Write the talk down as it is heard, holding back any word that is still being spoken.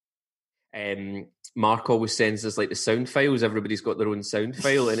Mark always sends us like the sound files. Everybody's got their own sound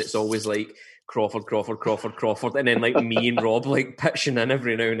file, and it's always like Crawford, and then like me and Rob like pitching in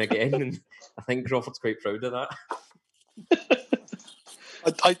every now and again. And I think Crawford's quite proud of that.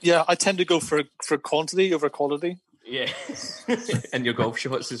 I tend to go for quantity over quality. Yeah, and your golf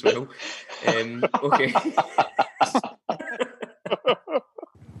shots as well. Okay.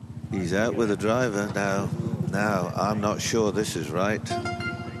 He's out with a driver now. Now, I'm not sure this is right.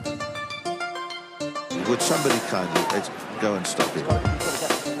 Would somebody kindly go and stop him?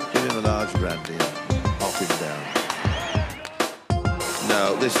 Give him a large brandy and pop him down.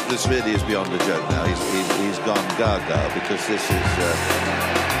 No, this really is beyond a joke now. He's gone gaga because this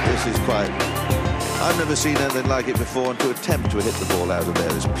is quite... I've never seen anything like it before, and to attempt to hit the ball out of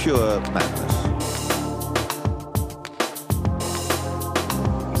there is pure madness.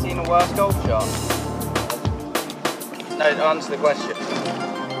 You seen a worse golf shot? No, answer the question.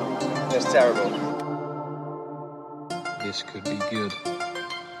 It's terrible. This could be good.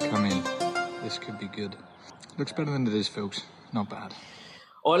 Come in. This could be good. Looks better than it is, folks. Not bad.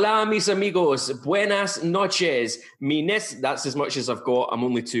 Hola, mis amigos. Buenas noches. That's as much as I've got. I'm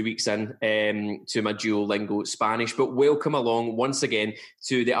only 2 weeks in to my Duolingo Spanish, but welcome along once again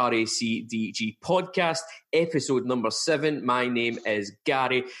to the RACDG podcast, episode number 7. My name is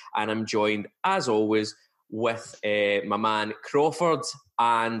Gary, and I'm joined, as always, with my man Crawford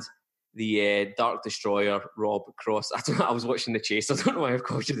and the Dark Destroyer, Rob Cross. I was watching The Chase. I don't know why I've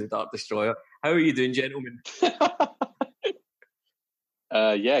called you the Dark Destroyer. How are you doing, gentlemen?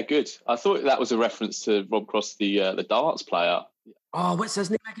 Yeah, good. I thought that was a reference to Rob Cross, the darts player. Oh, what's his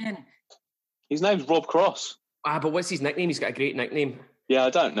name again? His name's Rob Cross. But what's his nickname? He's got a great nickname. Yeah, I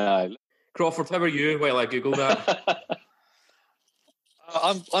don't know. Crawford, how are you while I Google that?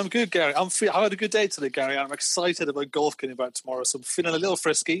 I'm good, Gary. I had a good day today, Gary. I'm excited about golf getting back tomorrow, so I'm feeling a little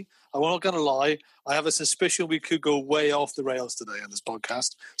frisky. I'm not going to lie. I have a suspicion we could go way off the rails today on this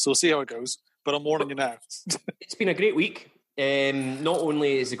podcast, so we'll see how it goes. But I'm warning you now. It's been a great week. Not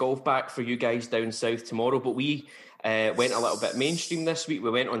only is the golf back for you guys down south tomorrow, but we went a little bit mainstream this week. We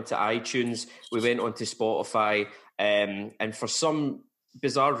went onto iTunes, we went onto Spotify, and for some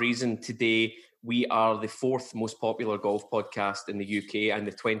bizarre reason today, we are the 4th most popular golf podcast in the UK and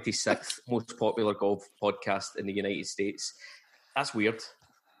the 26th most popular golf podcast in the United States. That's weird.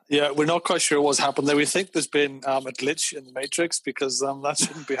 Yeah, we're not quite sure what's happened there. We think there's been a glitch in the Matrix because that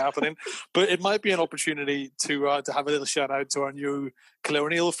shouldn't be happening. But it might be an opportunity to have a little shout out to our new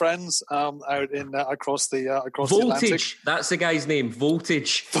colonial friends out in across the Voltage. The Atlantic. That's the guy's name.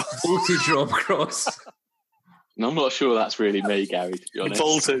 Voltage. Voltage Rob Cross. And I'm not sure that's really me, Gary, to be honest.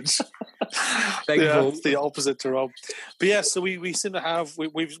 Voltage. It's the opposite to Rob. But yeah, so we seem to have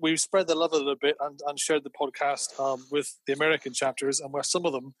we've spread the love a little bit and shared the podcast with the American chapters, and where some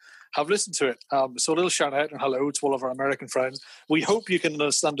of them have listened to it. So a little shout out and hello to all of our American friends. We hope you can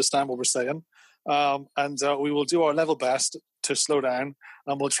understand what we're saying, and we will do our level best to slow down,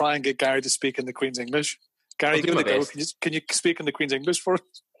 and we'll try and get Gary to speak in the Queen's English. Gary, give it a go. Can you speak in the Queen's English for us?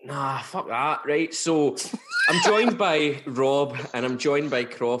 Nah, fuck that. Right, so I'm joined by Rob and I'm joined by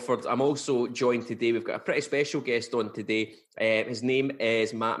Crawford. I'm also joined today. We've got a pretty special guest on today. His name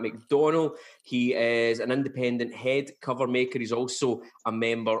is Matt McDonald. He is an independent head cover maker. He's also a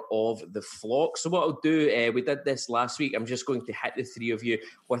member of The Flock. So what I'll do, we did this last week. I'm just going to hit the three of you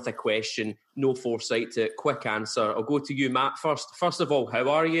with a question. No foresight to it. Quick answer. I'll go to you, Matt, first. First of all, how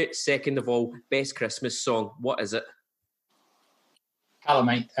are you? Second of all, best Christmas song. What is it? Hello,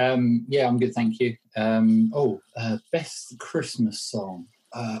 mate. Yeah, I'm good, thank you. Best Christmas song.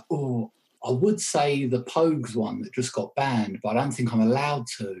 I would say the Pogues one that just got banned, but I don't think I'm allowed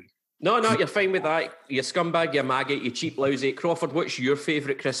to. No, you're fine with that. You scumbag, you maggot, you cheap lousy. Crawford, what's your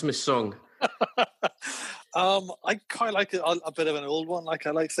favourite Christmas song? I quite like it, a bit of an old one. Like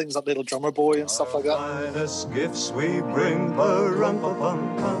I like things like Little Drummer Boy and stuff like that. Finest gifts we bring,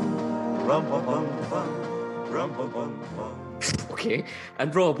 rum-pa-pum-pum, rum-pa-pum-pum, rum-pa-pum-pum. Okay,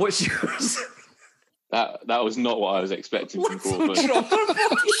 and Rob, what's yours? That was not what I was expecting from Crawford.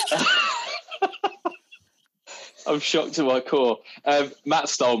 I'm shocked to my core. Matt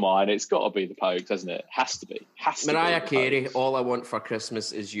stole mine. It's got to be the Pogues, hasn't it? Has to be. Mariah Carey, All I Want for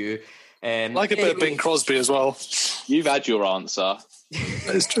Christmas Is You. Like a bit of Bing Crosby as well. You've had your answer.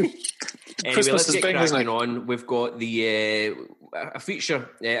 That is true. Christmas let's is Bing, isn't it? on. We've got the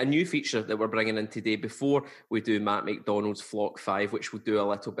a new feature that we're bringing in today before we do Matt McDonald's Flock 5, which we'll do a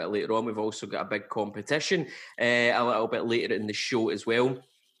little bit later on. We've also got a big competition a little bit later in the show as well.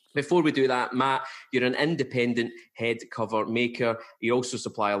 Before we do that, Matt, you're an independent head cover maker. You also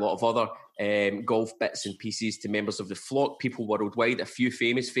supply a lot of other golf bits and pieces to members of the flock, people worldwide, a few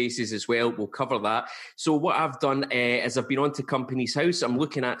famous faces as well. We'll cover that. So what I've done is I've been on to Companies House. I'm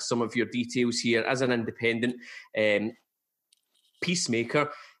looking at some of your details here as an independent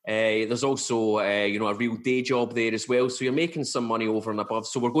peacemaker. There's also, a real day job there as well. So you're making some money over and above.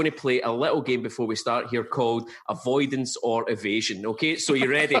 So we're going to play a little game before we start here called Avoidance or Evasion. Okay, so you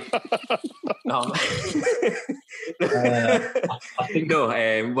ready? I think no,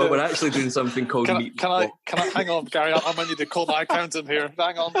 we're actually doing something called Can I hang on, Gary? I might need to call my accountant here.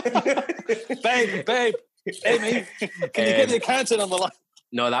 Hang on. babe, Amy, can you get the accountant on the line?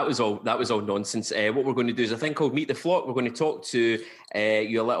 No, that was all nonsense. What we're going to do is a thing called Meet the Flock. We're going to talk to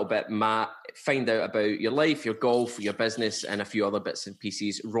you a little bit, Matt, find out about your life, your golf, your business, and a few other bits and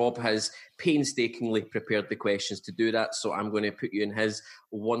pieces. Rob has painstakingly prepared the questions to do that, so I'm going to put you in his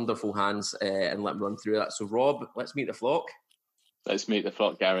wonderful hands and let him run through that. So, Rob, let's meet the flock. Let's meet the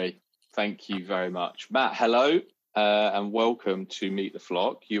flock, Gary. Thank you very much. Matt, hello, and welcome to Meet the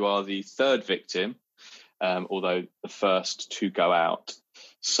Flock. You are the third victim, although the first to go out.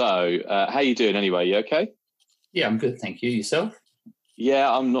 So, how you doing anyway? You okay? Yeah, I'm good, thank you. Yourself?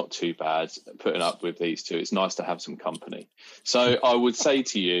 Yeah, I'm not too bad putting up with these two. It's nice to have some company. So I would say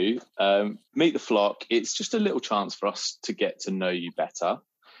to you, Meet the Flock. It's just a little chance for us to get to know you better.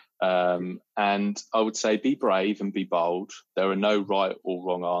 And I would say be brave and be bold. There are no right or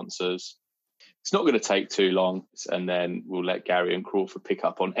wrong answers. It's not going to take too long, and then we'll let Gary and Crawford pick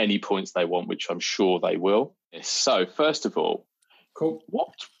up on any points they want, which I'm sure they will. So first of all, cool.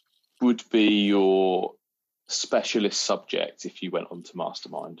 What would be your specialist subject if you went on to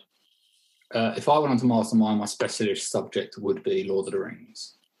Mastermind? If I went on to Mastermind, my specialist subject would be Lord of the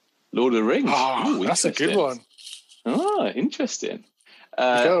Rings. Lord of the Rings? Oh, that's a good one. Oh, interesting.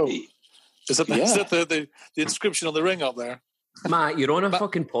 Is that the inscription on the ring up there? Matt, you're on a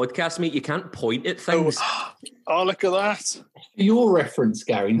fucking podcast, mate. You can't point at things. Oh, look at that. Your reference,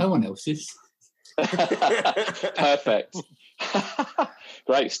 Gary, no one else's. Perfect.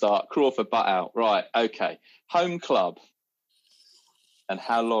 Great start. Crawford butt out. Right, okay. Home club. And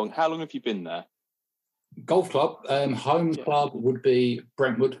how long have you been there? Golf club. Home club would be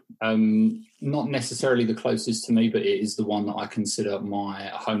Brentwood. Not necessarily the closest to me, but it is the one that I consider my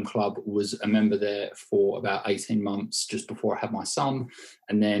home club. Was a member there for about 18 months just before I had my son.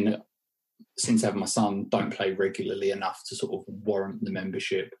 And then since having my son, don't play regularly enough to sort of warrant the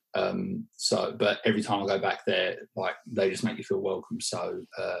membership. But every time I go back there, like, they just make you feel welcome. So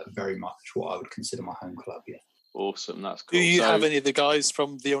very much what I would consider my home club. Yeah. Awesome. That's cool. Do you have any of the guys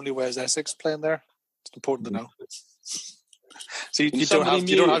from The Only Way Is Essex playing there? It's important to know. So you don't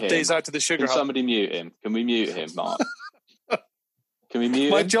have days out to the sugar hut. Can somebody mute him? Can we mute him, Mark? Can we mute him?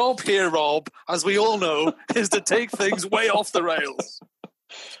 My job here, Rob, as we all know, is to take things way off the rails.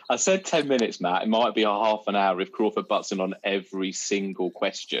 I said 10 minutes, Matt. It might be a half an hour if Crawford butts in on every single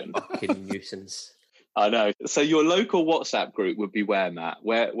question. Fucking nuisance. I know. So your local WhatsApp group would be where, Matt?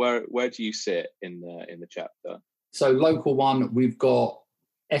 Where do you sit in the chapter? So local one, we've got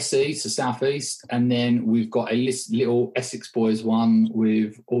SE, so Southeast, and then we've got a little Essex boys one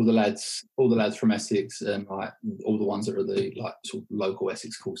with all the lads from Essex, and like all the ones that are the like sort of local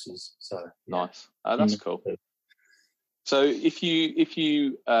Essex courses. So yeah. Nice. Oh, that's cool. So if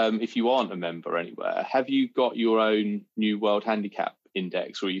you aren't a member anywhere, have you got your own New World Handicap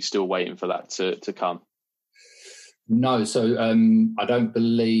Index, or are you still waiting for that to come? No, so I don't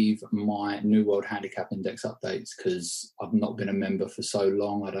believe my New World Handicap Index updates because I've not been a member for so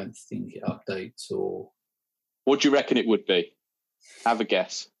long. I don't think it updates. Or what do you reckon it would be? Have a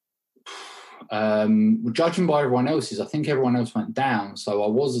guess. Judging by everyone else's, I think everyone else went down. So I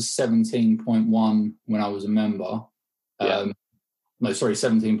was a 17.1 when I was a member. Yeah.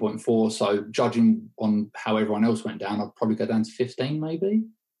 17.4. So judging on how everyone else went down, I'd probably go down to 15, maybe.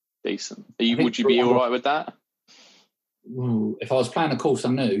 Decent. Would you be all right with that? If I was playing a course I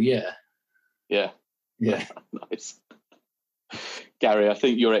knew, yeah. Yeah. Yeah. Nice. Gary, I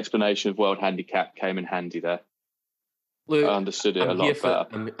think your explanation of World Handicap came in handy there. Look, I understood it a lot better.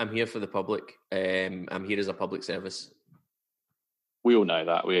 I'm here for the public. I'm here as a public service. We all know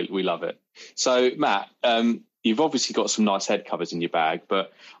that. We love it. So, Matt, you've obviously got some nice head covers in your bag,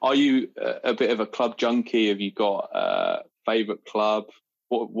 but are you a bit of a club junkie? Have you got a favourite club?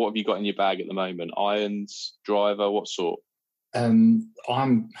 What have you got in your bag at the moment? Irons, driver, what sort? I'm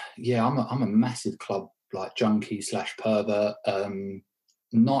a massive club like junkie / pervert.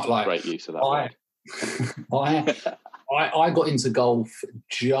 Not like great use of that word. I got into golf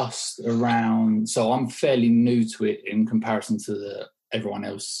just around, so I'm fairly new to it in comparison to everyone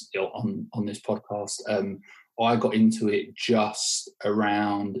else on this podcast. I got into it just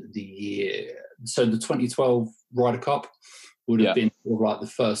around the year. So the 2012 Ryder Cup would have been sort of like the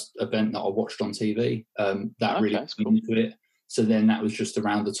first event that I watched on TV. Really got into it. So then that was just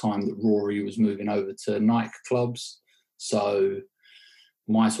around the time that Rory was moving over to Nike clubs. So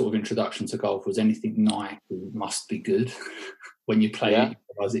my sort of introduction to golf was anything Nike must be good. When you play it, you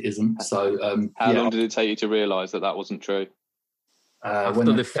realise it isn't. So how long did it take you to realise that wasn't true?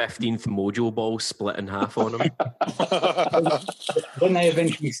 After the 15th Mojo ball split in half on them. When they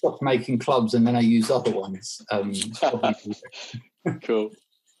eventually stopped making clubs and then I used other ones. Cool.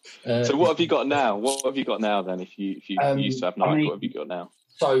 So what have you got now? What have you got now then? If you used to have Nike, what have you got now?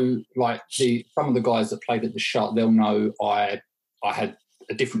 So like some of the guys that played at the Shut, they'll know I had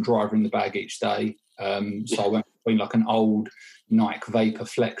a different driver in the bag each day. So I went between like an old Nike Vapor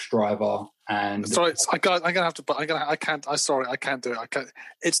Flex driver and. Sorry, I can't do it. I can't.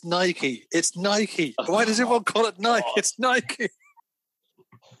 It's Nike. It's Nike. Why does everyone call it Nike? It's Nike.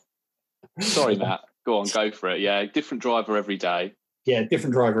 Sorry, Matt. Go on, go for it. Yeah, different driver every day. Yeah,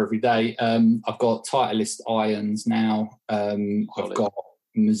 different driver every day. I've got Titleist irons now. I've got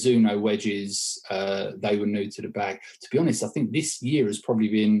Mizuno wedges. They were new to the bag. To be honest, I think this year has probably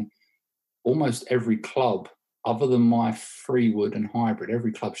been almost every club, other than my Freewood and Hybrid,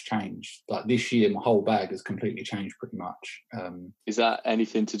 every club's changed. Like this year, my whole bag has completely changed pretty much. Is that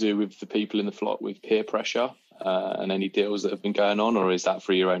anything to do with the people in the flock with peer pressure and any deals that have been going on, or is that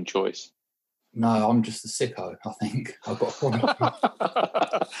for your own choice? No, I'm just a sicko, I think. I've got a problem.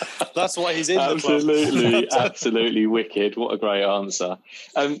 That's why he's in the club. Absolutely wicked. What a great answer.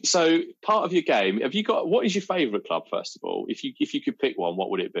 So part of your game, what is your favourite club, first of all? If you could pick one, what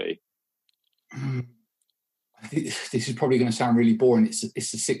would it be? I think this is probably going to sound really boring. It's a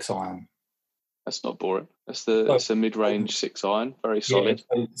 6-iron. That's not boring. It's a mid-range 6-iron, very solid.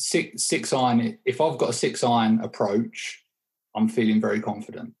 Yeah, so 6-iron. If I've got a 6-iron approach, I'm feeling very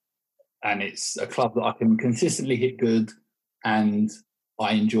confident. And it's a club that I can consistently hit good and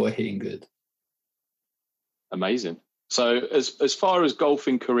I enjoy hitting good. Amazing. So as far as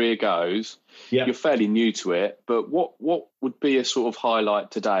golfing career goes, you're fairly new to it, but what would be a sort of highlight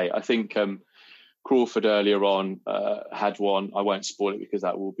today? I think Crawford earlier on had one. I won't spoil it because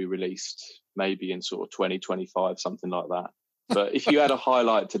that will be released maybe in sort of 2025, something like that. But if you had a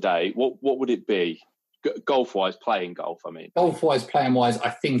highlight today, what would it be? Golf-wise, playing golf, I mean. Golf-wise, playing-wise, I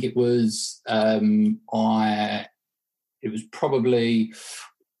think it was probably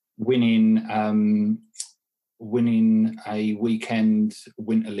winning a weekend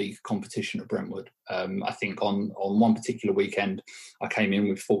Winter League competition at Brentwood. I think on one particular weekend, I came in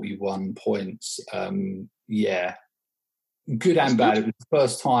with 41 points. Good and bad. It was the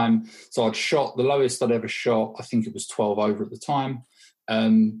first time. So I'd shot the lowest I'd ever shot. I think it was 12 over at the time.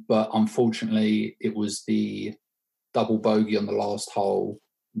 But unfortunately, it was the double bogey on the last hole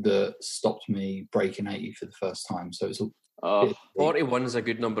that stopped me breaking 80 for the first time. So it's 41 is a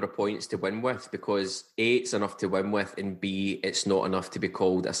good number of points to win with, because A, it's enough to win with, and B, it's not enough to be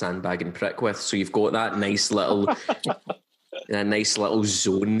called a sandbagging prick with. So you've got that nice little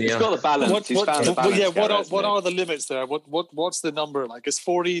zone there. He's got the balance. What are the limits there? What's the number like? Is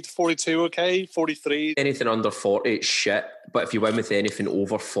 40 to 42 okay? 43? Anything under 40 it's shit, but if you win with anything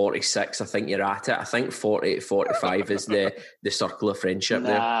over 46, I think you're at it. I think 40 to 45 is the circle of friendship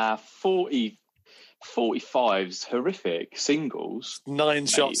there. 45's horrific. Singles. 9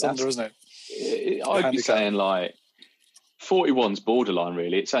 shots under, isn't it? I'd be saying like 41's borderline,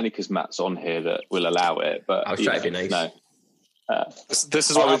 really. It's only because Matt's on here that will allow it. But I was trying to be nice. No.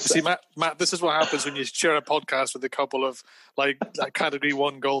 This is what happens. See, Matt. This is what happens when you share a podcast with a couple of like Category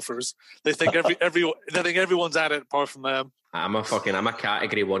 1 golfers. They think everyone's at it apart from them. I'm a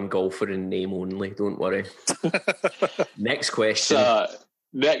Category 1 golfer in name only. Don't worry. Next question.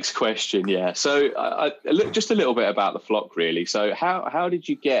 Next question. Yeah. So just a little bit about the flock, really. So how did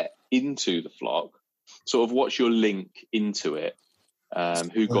you get into the flock? Sort of what's your link into it?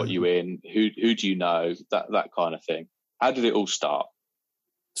 Who got you in? Who do you know? That kind of thing. How did it all start?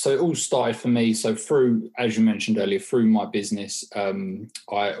 So it all started for me. So through, as you mentioned earlier, through my business, I'd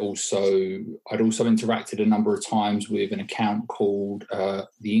also interacted a number of times with an account called the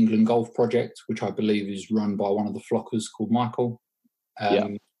England Golf Project, which I believe is run by one of the flockers called Michael.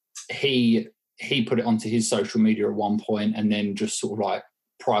 He put it onto his social media at one point, and then just sort of like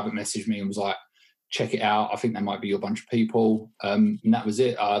private messaged me and was like, check it out. I think there might be a bunch of people. And that was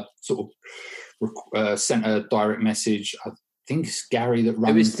it. I sort of sent a direct message. I think it's Gary that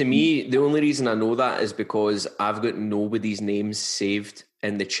runs. It was to me, the only reason I know that is because I've got nobody's names saved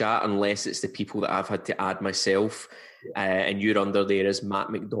in the chat unless it's the people that I've had to add myself. and you're under there as Matt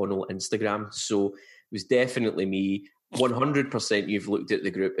McDonald Instagram. So it was definitely me. 100% you've looked at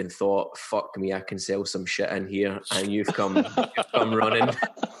the group and thought, fuck me, I can sell some shit in here, and you've come running.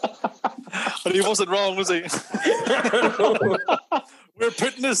 But he wasn't wrong, was he? We're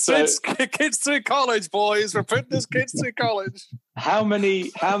putting his kids through college, boys. We're putting his kids through college. How many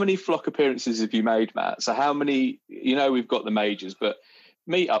flock appearances have you made, Matt? So how many, we've got the majors, but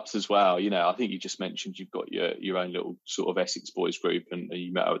meetups as well. I think you just mentioned you've got your own little sort of Essex boys group and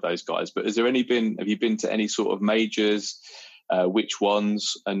you met up with those guys. But have you been to any sort of majors? Which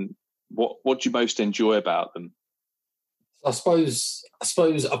ones? And what do you most enjoy about them? I suppose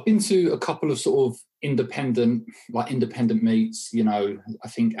I've been to a couple of sort of independent meets. I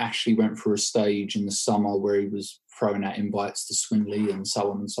think Ashley went through a stage in the summer where he was throwing out invites to Swinley and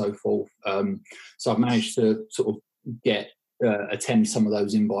so on and so forth. So I've managed to sort of attend some of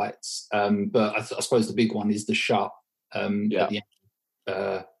those invites. But I suppose the big one is the Shut at the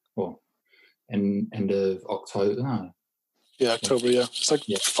end of October. No. Yeah, October, yeah. It's like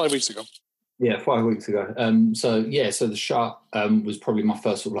 5 weeks ago. Yeah, 5 weeks ago. So the Shut was probably my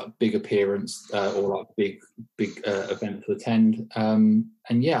first sort of like big appearance or like big event to attend. And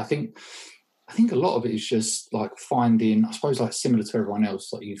yeah, I think a lot of it is just like finding, I suppose, like similar to everyone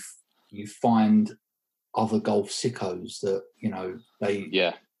else, like you find other golf sickos that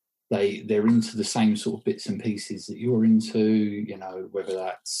they're into the same sort of bits and pieces that you're into. Whether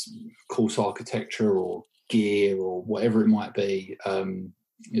that's course architecture or gear or whatever it might be.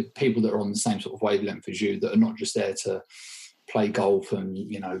 People that are on the same sort of wavelength as you, that are not just there to play golf and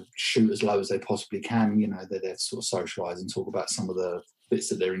shoot as low as they possibly can. They're there to sort of socialise and talk about some of the bits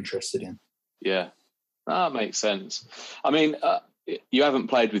that they're interested in. Yeah, that makes sense. I mean, you haven't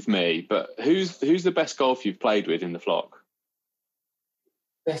played with me, but who's the best golf you've played with in the flock?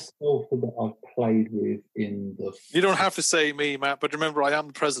 Best golfer that I've played with in the... You don't have to say me, Matt, but remember, I am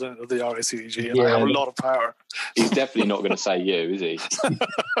the president of the RACDG and I have a lot of power. He's definitely not going to say you, is he?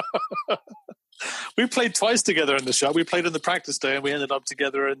 We played twice together in the Shut. We played on the practice day and we ended up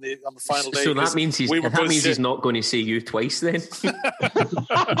together on the final day. So that means he's not going to say you twice then?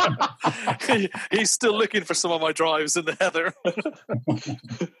 He's still looking for some of my drives in the heather.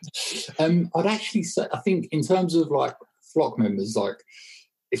 I'd actually say, I think in terms of like flock members, like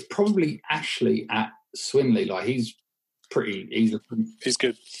it's probably Ashley at Swinley. Like he's good. He's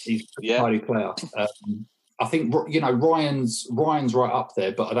a tidy player. I think Ryan's right up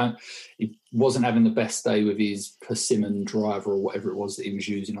there, but he wasn't having the best day with his persimmon driver or whatever it was that he was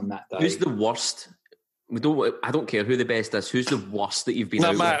using on that day. Who's the worst? I don't care who the best is. Who's the worst that you've been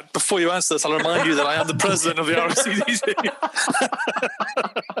out Matt, with? Before you answer this, I'll remind you that I am the president of the RACDG.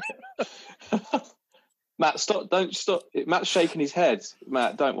 Matt, stop! Don't stop. Matt's shaking his head.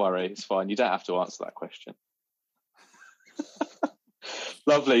 Matt, don't worry. It's fine. You don't have to answer that question.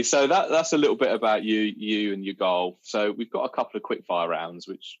 Lovely. So that's a little bit about you and your golf. So we've got a couple of quickfire rounds,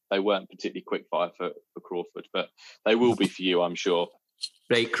 which they weren't particularly quickfire for Crawford, but they will be for you, I'm sure.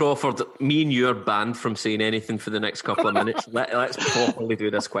 Right, Crawford, me and you are banned from saying anything for the next couple of minutes. Let's properly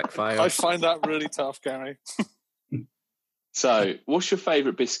do this quickfire. I find that really tough, Gary. So, what's your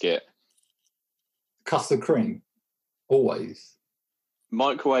favourite biscuit? Custard cream. Always.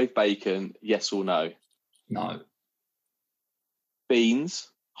 Microwave bacon, yes or no? No. Beans,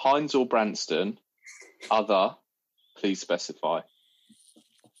 Heinz or Branston? Other, please specify.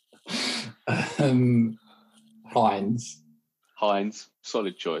 Heinz. Heinz,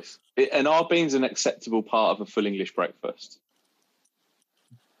 solid choice. And are beans an acceptable part of a full English breakfast?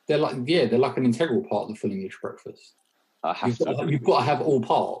 They're like an integral part of the full English breakfast. You've got to have all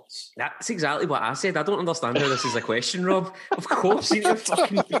parts. That's exactly what I said. I don't understand how this is a question, Rob. Of course you need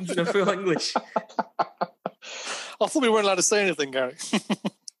fucking beans in a full English. I thought we weren't allowed to say anything, Gary.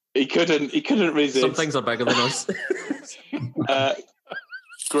 He couldn't resist. Some things are bigger than us.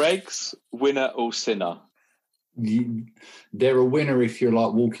 Greggs, winner or sinner? They're a winner if you're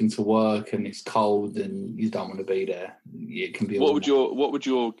like walking to work and it's cold and you don't want to be there. It can be. What would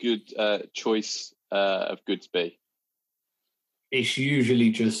your good choice of goods be? It's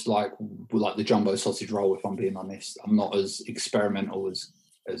usually just like the jumbo sausage roll. If I'm being honest, I'm not as experimental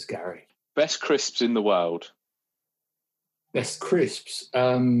as Gary. Best crisps in the world. Best crisps,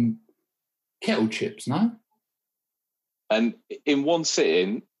 kettle chips, no? And in one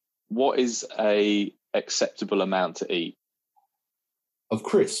sitting, what is a acceptable amount to eat? Of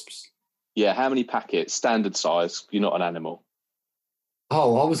crisps? Yeah, how many packets? Standard size. You're not an animal.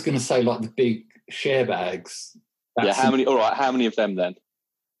 Oh, I was going to say like the big share bags. Yeah, how many? All right, how many of them then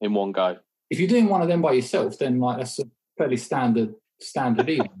in one go? If you're doing one of them by yourself, then like that's a fairly standard standard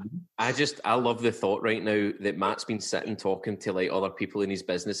either. I love the thought right now that Matt's been sitting talking to like other people in his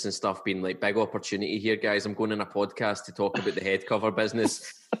business and stuff, being like, big opportunity here, guys. I'm going on a podcast to talk about the head cover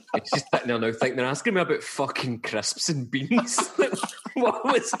business. It's just sitting there now thinking they're asking me about fucking crisps and beans. What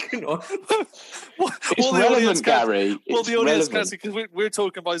was going on? It's relevant, Gary. Well, the audience can't see, because we're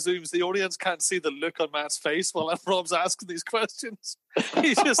talking by Zooms. The audience can't see the look on Matt's face while Rob's asking these questions.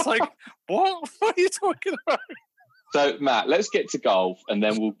 He's just like, what? What are you talking about? So, Matt, let's get to golf, and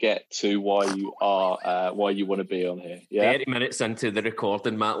then we'll get to why you want to be on here. Yeah, 30 minutes into the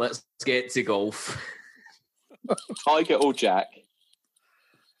recording, Matt. Let's get to golf. Tiger or Jack?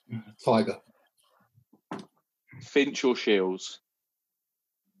 Tiger. Finch or Shields?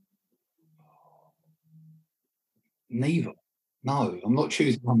 Neither. No, I'm not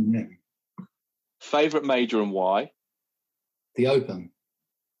choosing one of them. Favourite major and why? The Open.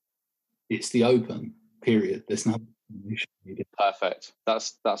 It's the Open. Period. There's no. Perfect.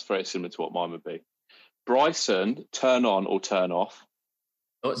 That's very similar to what mine would be. Bryson, turn on or turn off?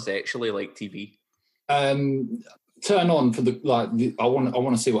 Not sexually, like TV. Turn on for I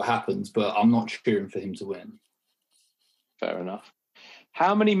want to see what happens, but I'm not cheering for him to win. Fair enough.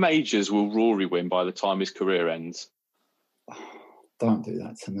 How many majors will Rory win by the time his career ends? Don't do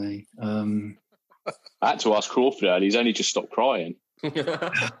that to me. I had to ask Crawford earlier. He's only just stopped crying.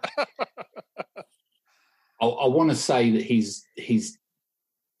 I want to say that he's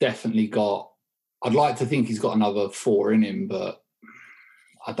definitely got. I'd like to think he's got another 4 in him, but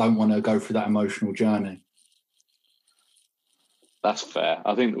I don't want to go through that emotional journey. That's fair.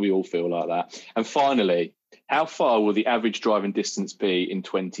 I think that we all feel like that. And finally, how far will the average driving distance be in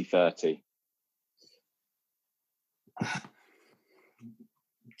 2030?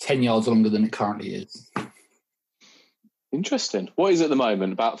 10 yards longer than it currently is. Interesting. What is it at the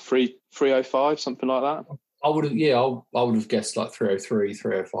moment? About 305, something like that? I would have guessed like 303,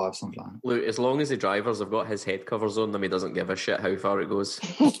 305, something like that. Look, as long as the drivers have got his head covers on them, he doesn't give a shit how far it goes.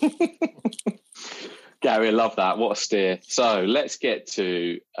 Gary, I love that. What a steer. So let's get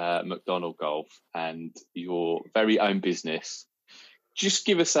to McDonald Golf and your very own business. Just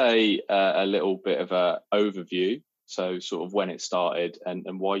give us a little bit of an overview. So sort of when it started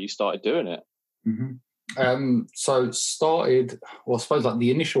and why you started doing it. Mm-hmm. So it started, well, I suppose like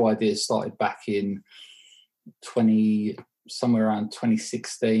the initial idea started back in somewhere around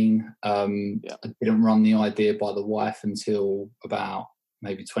 2016. I didn't run the idea by the wife until about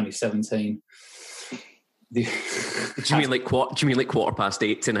maybe 2017. Do you mean like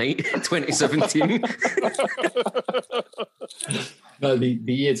 8:15 tonight, 2017? No, the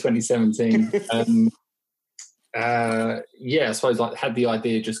year 2017. I suppose I had the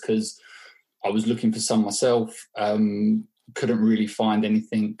idea just because I was looking for some myself. Couldn't really find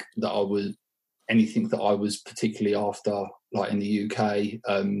anything that I was particularly after, like in the UK.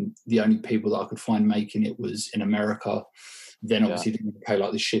 The only people that I could find making it was in America. Then obviously didn't pay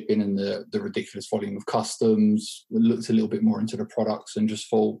like the shipping and the ridiculous volume of customs. Looked a little bit more into the products and just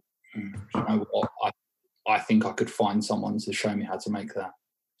thought, you know what, I think I could find someone to show me how to make that.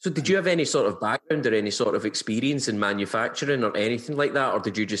 So did you have any sort of background or any sort of experience in manufacturing or anything like that? Or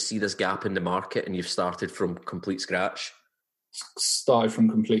did you just see this gap in the market and you've started from complete scratch? Started from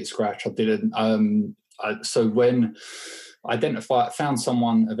complete scratch. I didn't. So when I found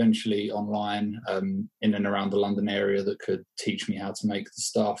someone eventually online in and around the London area that could teach me how to make the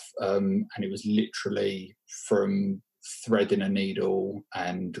stuff. And it was literally from threading a needle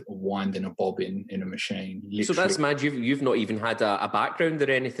and winding a bobbin in a machine. Literally. So that's mad. You've not even had a background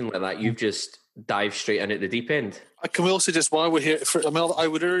or anything like that. You've just dived straight in at the deep end. Can we also just, while we're here, I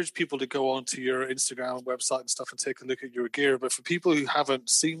would urge people to go onto your Instagram website and stuff and take a look at your gear. But for people who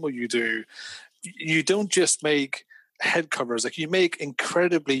haven't seen what you do, you don't just make head covers. Like, you make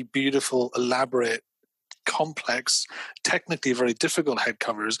incredibly beautiful, elaborate, complex, technically very difficult head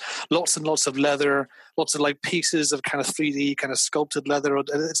covers. Lots and lots of leather, lots of like pieces of kind of 3D kind of sculpted leather.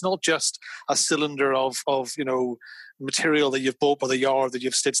 It's not just a cylinder of material that you've bought by the yard that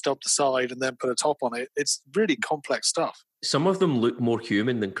you've stitched up the side and then put a top on it. It's really complex stuff. Some of them look more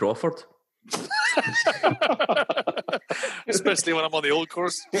human than Crawford. Especially when I'm on the old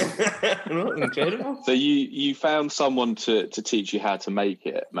course. Incredible. So you found someone to teach you how to make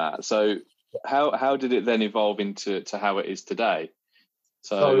it, Matt. So how did it then evolve into how it is today?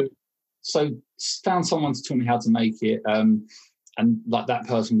 So found someone to teach me how to make it, and like that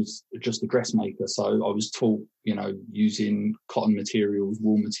person was just a dressmaker. So I was taught, using cotton materials,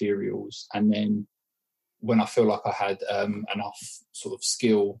 wool materials, and then when I feel like I had enough sort of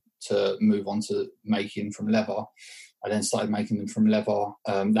skill to move on to making from leather, I then started making them from leather.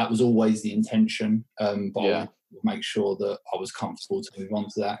 That was always the intention, but I make sure that I was comfortable to move on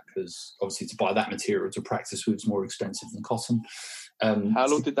to that, because obviously to buy that material to practice with is more expensive than cotton. How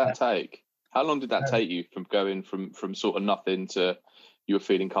long did that take? How long did that take you from going from sort of nothing to you were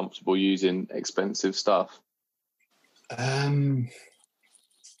feeling comfortable using expensive stuff? It's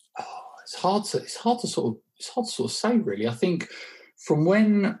hard to sort of say, really. I think from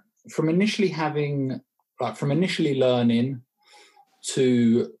initially learning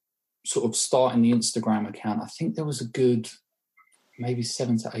to sort of starting the Instagram account, I think there was a good maybe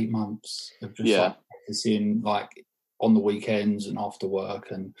 7 to 8 months of just like practicing, like on the weekends and after work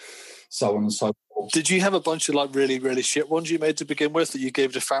and so on and so forth. Did you have a bunch of like really, really shit ones you made to begin with that you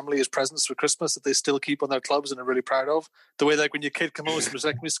gave to family as presents for Christmas that they still keep on their clubs and are really proud of? The way like when your kid comes home from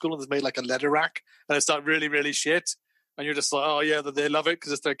secondary school and they've made like a leather rack and it's not really, really shit and you're just like, oh yeah, they love it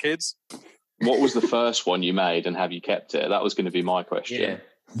because it's their kids. What was the first one you made and have you kept it? That was going to be my question.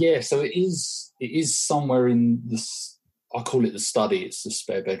 Yeah, so it is somewhere in this. I call it the study. It's the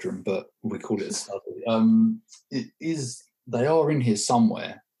spare bedroom, but we call it a study. It is. They are in here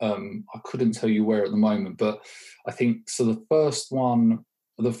somewhere. I couldn't tell you where at the moment, but I think so. The first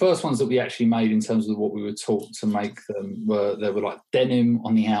ones that we actually made in terms of what we were taught to make them were like denim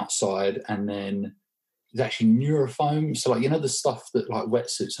on the outside, and then it was actually Neurofoam. So like the stuff that like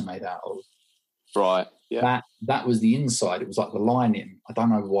wetsuits are made out of. Right. Yeah. That was the inside. It was like the lining. I don't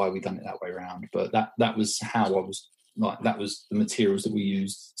know why we done it that way around, but that was how I was. Like that was the materials that we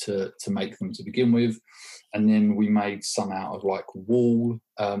used to make them to begin with, and then we made some out of like wool,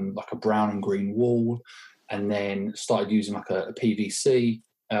 like a brown and green wool, and then started using like a PVC,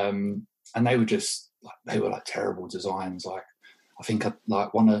 and they were like terrible designs. Like I think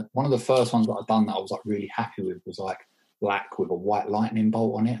like one of the first ones that I'd done that I was like really happy with was like black with a white lightning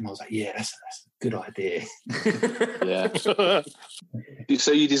bolt on it, and I was like, yeah, that's a good idea. Yeah.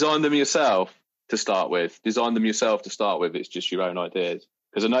 So you designed them yourself? To start with, it's just your own ideas.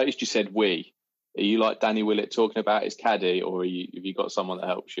 Because I noticed you said we. Are you like Danny Willett talking about his caddy, or have you got someone that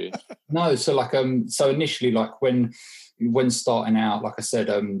helps you? No, so like so initially, like when starting out, like I said,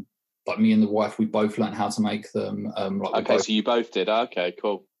 like me and the wife, we both learned how to make them. So you both did. Okay,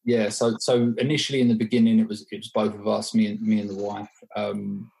 cool. Yeah, so initially in the beginning, it was both of us, me and the wife,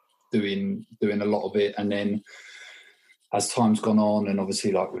 doing a lot of it, and then as time's gone on, and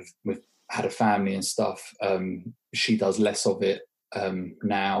obviously like we've had a family and stuff, she does less of it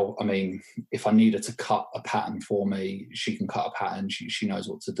now. I mean, if I need her to cut a pattern for me, she can cut a pattern. She knows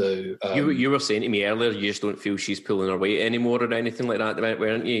what to do. You were saying to me earlier, you just don't feel she's pulling her weight anymore or anything like that,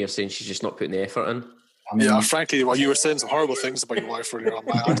 weren't you? You're saying she's just not putting the effort in. I mean, yeah, frankly, while you were saying some horrible things about your wife earlier on,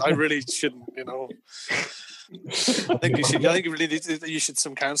 I really shouldn't, I think you really need you should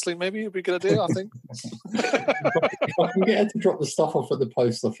some counselling. Maybe it'd be a good idea. I think. If I can get her to drop the stuff off at the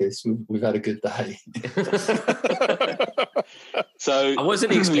post office, we've had a good day. So I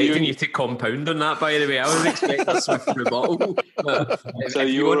wasn't expecting you to compound on that. By the way, I was expecting a swift rebuttal. So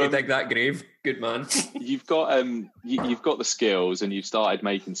you want to dig that grave, good man. You've got the skills and you've started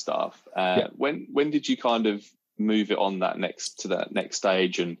making stuff. When did you kind of move it on that next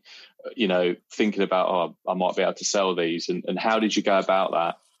stage and thinking about I might be able to sell these and how did you go about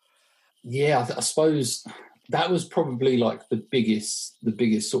that? Yeah, I suppose that was probably like the biggest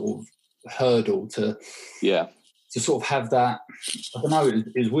sort of hurdle to sort of have that. I don't know,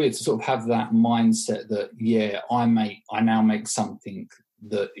 it was weird to sort of have that mindset that I now make something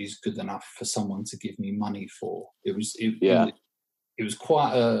that is good enough for someone to give me money for. It was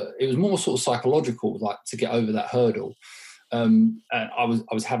more sort of psychological, like to get over that hurdle. And I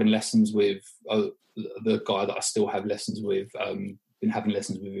was having lessons with the guy that I still have lessons with. Been having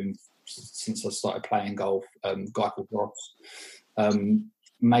lessons with him since I started playing golf. Guy called Ross.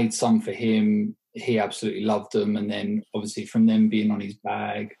 Made some for him. He absolutely loved them, and then obviously from them being on his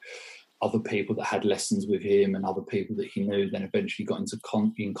bag, other people that had lessons with him and other people that he knew then eventually got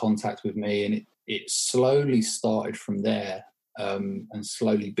in contact with me, and it slowly started from there. And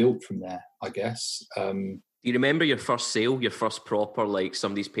slowly built from there, I guess. Do you remember your first sale, your first proper, like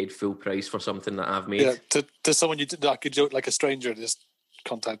somebody's paid full price for something that I've made? Yeah, to someone you did like a stranger just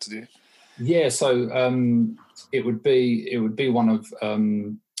contacted you. Yeah, so it would be one of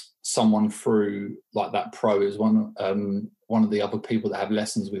someone through like that pro is one of the other people that have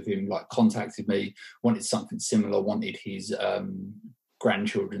lessons with him like contacted me, wanted something similar, wanted his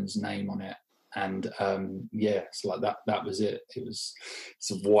grandchildren's name on it. And so like that was it. It was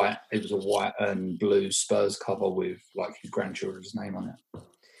a white and blue Spurs cover with like his grandchildren's name on it.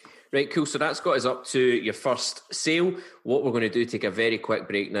 Right, cool. So that's got us up to your first sale. What we're going to do, take a very quick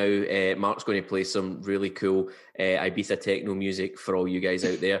break now. Mark's going to play some really cool Ibiza techno music for all you guys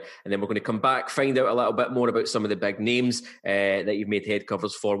out there. And then we're going to come back, find out a little bit more about some of the big names that you've made head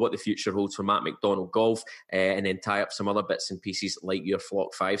covers for, what the future holds for Matt McDonald Golf, and then tie up some other bits and pieces like your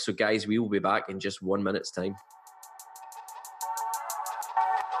Flock 5. So guys, we will be back in just 1 minute's time.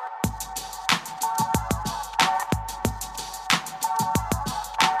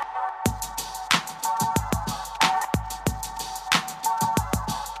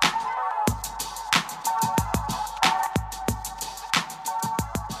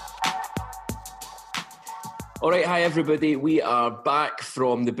 All right, hi everybody. We are back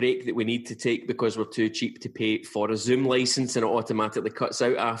from the break that we need to take because we're too cheap to pay for a Zoom license and it automatically cuts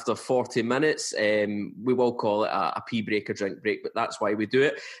out after 40 minutes. We will call it a pee break or drink break, but that's why we do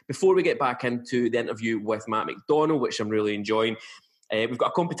it. Before we get back into the interview with Matt McDonald, which I'm really enjoying, we've got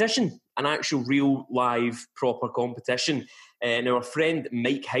a competition, an actual real live proper competition. Now, our friend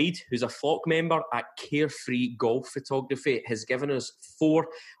Mike Hyde, who's a Flock member at Carefree Golf Photography, has given us 4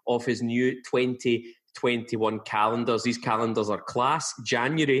 of his new 2021 calendars. These calendars are class.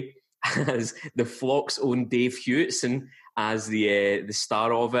 January has the Flock's own Dave Hewitson as the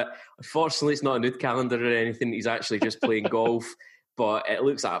star of it. Unfortunately, it's not a nude calendar or anything. He's actually just playing golf. But it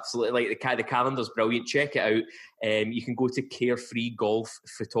looks absolutely like the calendar's brilliant. Check it out. You can go to Carefree Golf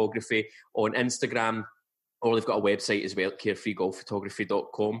Photography on Instagram, or they've got a website as well,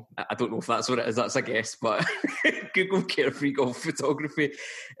 carefreegolfphotography.com. I don't know if that's what it is, that's a guess, but Google Carefree Golf Photography.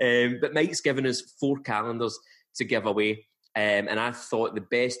 But Mike's given us 4 calendars to give away. And I thought the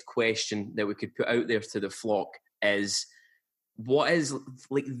best question that we could put out there to the Flock is, what is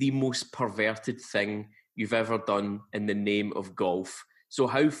like the most perverted thing you've ever done in the name of golf? So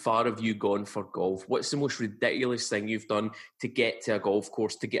how far have you gone for golf? What's the most ridiculous thing you've done to get to a golf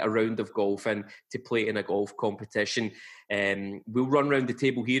course, to get a round of golf in, to play in a golf competition? We'll run around the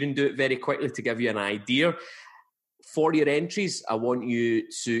table here and do it very quickly to give you an idea. For your entries, I want you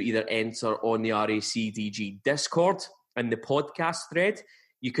to either enter on the RACDG Discord and the podcast thread.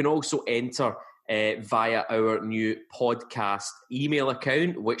 You can also enter via our new podcast email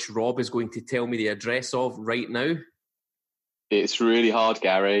account, which Rob is going to tell me the address of right now. It's really hard,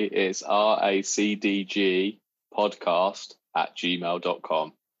 Gary. It's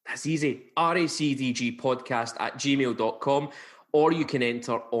racdgpodcast@gmail.com. That's easy. racdgpodcast@gmail.com. Or you can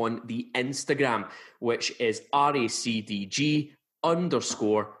enter on the Instagram, which is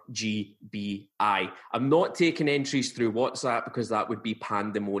racdg_GBI. I'm not taking entries through WhatsApp because that would be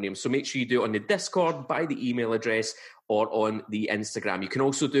pandemonium. So make sure you do it on the Discord, by the email address, or on the Instagram. You can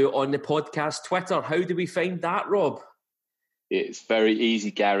also do it on the podcast Twitter. How do we find that, Rob? It's very easy,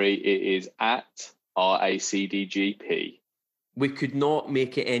 Gary. It is at RACDGP. We could not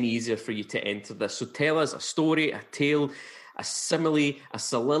make it any easier for you to enter this. So tell us a story, a tale, a simile, a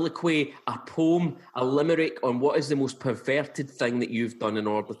soliloquy, a poem, a limerick on what is the most perverted thing that you've done in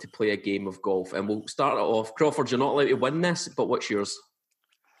order to play a game of golf. And we'll start it off. Crawford, you're not allowed to win this, but what's yours?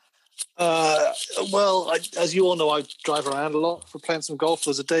 As you all know, I drive around a lot for playing some golf.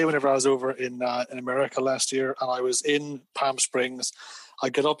 There was a day whenever I was over in America last year, and I was in Palm Springs. I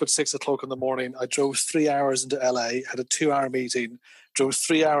got up at 6 o'clock in the morning. I drove 3 hours into LA, had a 2-hour meeting, drove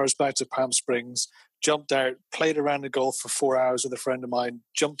 3 hours back to Palm Springs, jumped out, played around the golf for 4 hours with a friend of mine,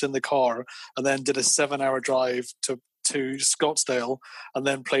 jumped in the car, and then did a 7-hour drive to Scottsdale, and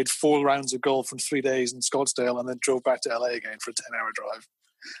then played 4 rounds of golf in 3 days in Scottsdale, and then drove back to LA again for a 10-hour drive.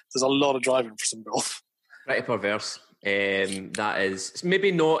 There's a lot of driving for some golf. Pretty perverse. That is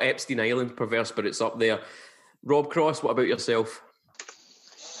maybe not Epstein Island perverse, but it's up there. Rob Cross, what about yourself?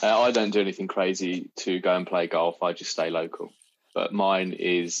 I don't do anything crazy to go and play golf. I just stay local. But mine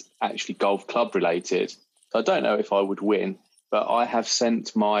is actually golf club related. I don't know if I would win, but I have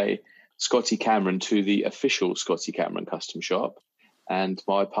sent my Scotty Cameron to the official Scotty Cameron custom shop, and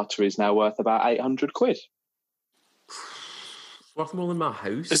my putter is now worth about 800 quid. It's worth more than my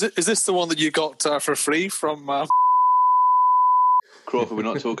house. Is this the one that you got for free from... Crawford, we're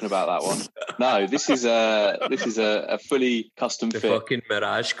not talking about that one. No, this is a fully custom the fit. The fucking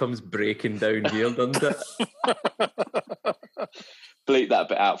Mirage comes breaking down here, doesn't it? Bleep that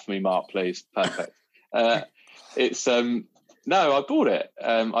bit out for me, Mark, please. Perfect. It's no, I bought it.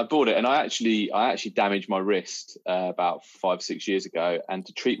 And I actually damaged my wrist about 5-6 years ago. And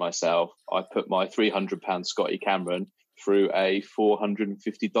to treat myself, I put my £300 Scotty Cameron through a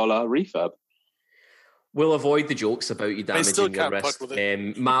 $450 refurb. We'll avoid the jokes about you damaging your wrist.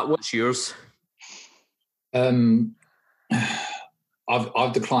 Matt, what's yours? I've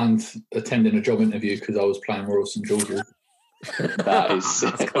declined attending a job interview because I was playing Royal St George's.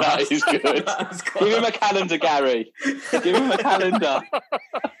 That is good. Give him a calendar, Gary. Give him a calendar.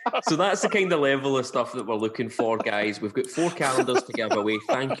 So that's the kind of level of stuff that we're looking for, guys. We've got 4 calendars to give away.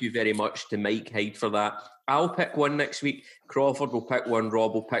 Thank you very much to Mike Hyde for that. I'll pick one next week. Crawford will pick one.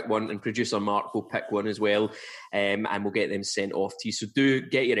 Rob will pick one. And producer Mark will pick one as well. And we'll get them sent off to you. So do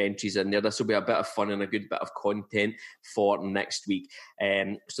get your entries in there. This will be a bit of fun and a good bit of content for next week.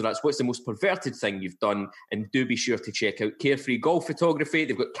 So that's what's the most perverted thing you've done. And do be sure to check out Carefree Golf Photography.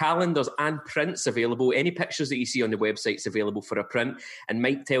 They've got calendars and prints available. Any pictures that you see on the website's available for a print. And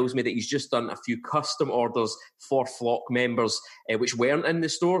Mike tells me that he's just done a few custom orders for Flock members, which weren't in the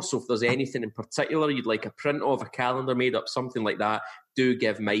store. So if there's anything in particular you'd like a print of, a calendar made up, something like that, do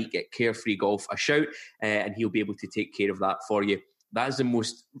give Mike at Carefree Golf a shout, and he'll be able to take care of that for you. That is the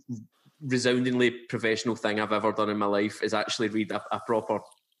most resoundingly professional thing I've ever done in my life, is actually read a proper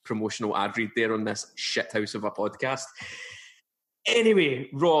promotional ad read there on this shithouse of a podcast. Anyway,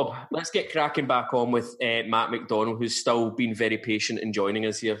 Rob, let's get cracking back on with Matt McDonald, who's still been very patient in joining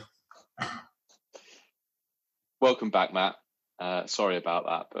us here. Welcome back, Matt. Sorry about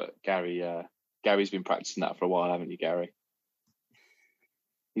that, but Gary's been practicing that for a while, haven't you, Gary?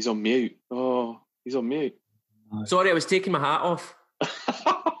 He's on mute. Oh, he's on mute. Sorry, I was taking my hat off.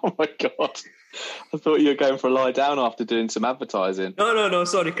 Oh, my God. I thought you were going for a lie down after doing some advertising. No.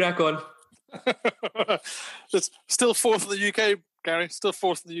 Sorry, crack on. It's still 4th in the UK, Gary. Still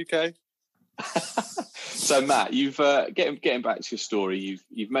 4th in the UK. So, Matt, you've getting back to your story.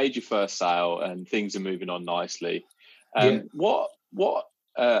 You've made your first sale and things are moving on nicely. What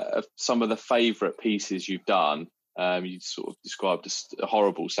are some of the favourite pieces you've done? You sort of described a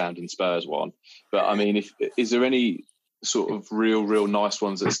horrible sounding Spurs one, but I mean, is there any sort of real nice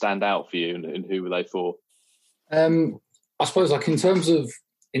ones that stand out for you, and who were they for? I suppose, like in terms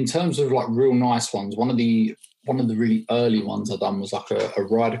of like real nice ones, one of the really early ones I've done was like a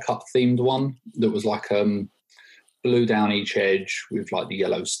Ryder Cup themed one that was like blue down each edge with like the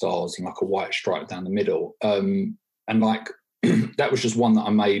yellow stars and like a white stripe down the middle, and like that was just one that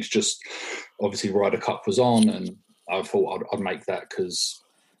I made. Just obviously Ryder Cup was on, and I thought I'd make that because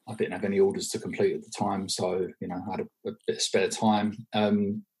I didn't have any orders to complete at the time, so I had a bit of spare time,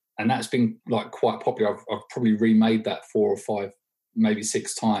 and that's been like quite popular. I've probably remade that 4 or 5, maybe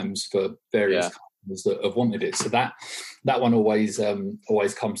 6 times for various customers that have wanted it. So that one always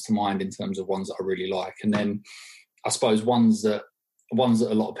comes to mind in terms of ones that I really like. And then I suppose ones that a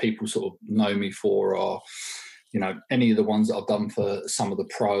lot of people sort of know me for are, any of the ones that I've done for some of the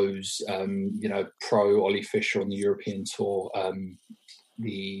pros, pro Ollie Fisher on the European Tour,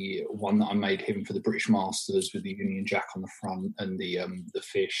 the one that I made him for the British Masters with the Union Jack on the front and the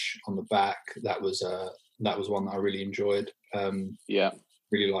fish on the back. That was one that I really enjoyed.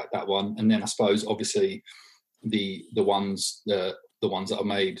 Really liked that one. And then I suppose obviously the ones that I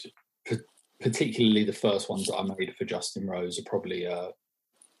made, particularly the first ones that I made for Justin Rose, are probably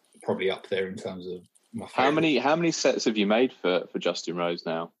up there in terms of my favourite. How many sets have you made for Justin Rose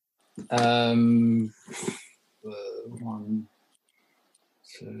now? 1,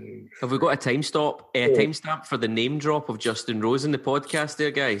 2. Have we got a timestamp for the name drop of Justin Rose in the podcast there,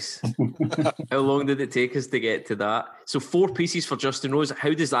 guys? How long did it take us to get to that? So 4 pieces for Justin Rose.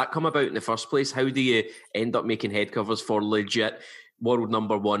 How does that come about in the first place? How do you end up making head covers for legit world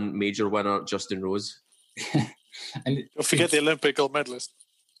number 1 major winner Justin Rose? And don't forget the Olympic gold medalist.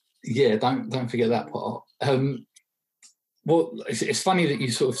 Yeah, don't forget that part. Well, it's funny that you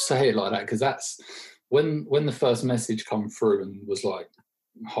sort of say it like that, because that's when the first message come through and was like,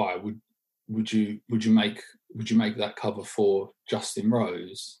 "Hi, would you make that cover for Justin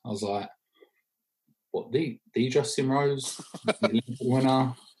Rose?" I was like, "What, the Justin Rose, the Olympic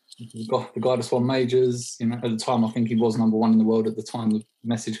winner, the guy that's won majors?" At the time, I think he was number 1 in the world at the time the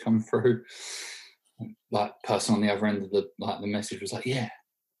message come through. Like, person on the other end of the message was like,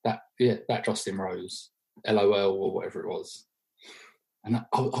 that Justin Rose, LOL or whatever it was. And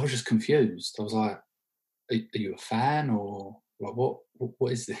I was just confused. I was like, are you a fan, or like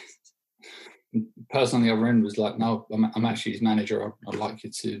what is this? And the person on the other end was like, no, I'm actually his manager. I'd like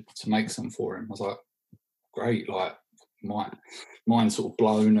you to make some for him. I was like, great. Like, mine sort of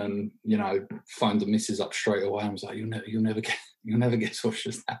blown, and phoned the missus up straight away. I was like, you'll never guess what's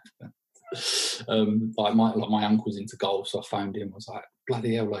just happened. Like my uncle's into golf, so I phoned him. I was like,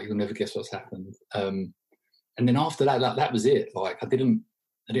 bloody hell, like, you'll never guess what's happened. And then after that was it. Like, I didn't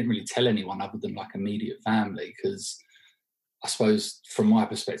really tell anyone other than like immediate family, because I suppose from my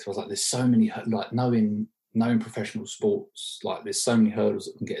perspective, I was like, there's so many, like, knowing professional sports, like, there's so many hurdles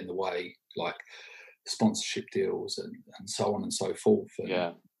that can get in the way, like sponsorship deals and so on and so forth.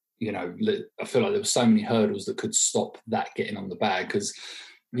 And I feel like there were so many hurdles that could stop that getting on the bag. Because,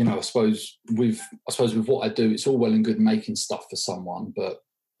 I suppose with what I do, it's all well and good making stuff for someone, but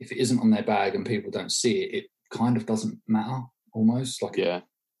if it isn't on their bag and people don't see it, it kind of doesn't matter. Almost like it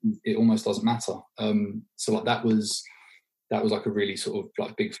almost doesn't matter. So like that was like a really sort of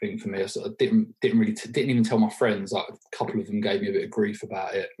like big thing for me. I sort of didn't even tell my friends. Like a couple of them gave me a bit of grief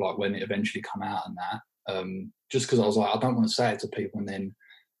about it, like when it eventually come out and that. Just because I was like, I don't want to say it to people and then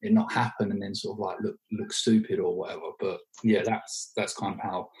it not happen and then sort of like look stupid or whatever. But yeah, that's kind of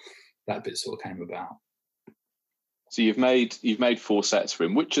how that bit sort of came about. So you've made 4 sets for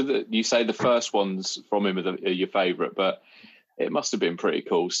him. Which are you say the first ones from him are your favourite, but it must have been pretty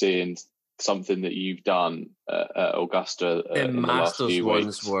cool seeing something that you've done at Augusta. The in Masters the last few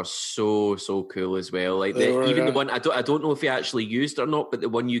ones weeks. were so cool as well. Like the one I don't know if he actually used or not, but the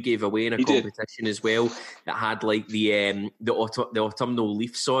one you gave away in a competition as well that had like the autumnal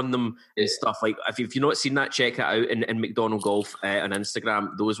leaves on them and stuff. Like if you've not seen that, check it out in McDonald Golf on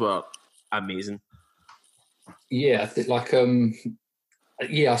Instagram. Those were amazing. Yeah, I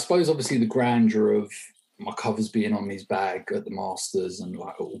suppose obviously the grandeur of my covers being on his bag at the Masters and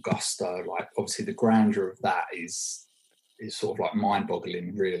like at Augusta, like obviously the grandeur of that is sort of like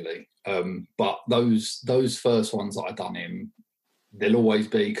mind-boggling, really. But those first ones that I done him, they'll always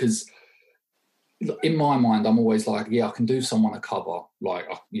be, because in my mind I'm always like, yeah, I can do someone a cover, like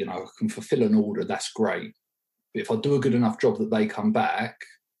I can fulfill an order, that's great. But if I do a good enough job that they come back,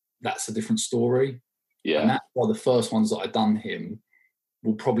 that's a different story. Yeah, and that's why the first ones that I done him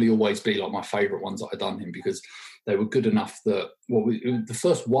will probably always be like my favourite ones that I done him, because they were good enough that the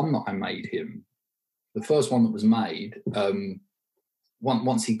first one that I made him, the first one that was made,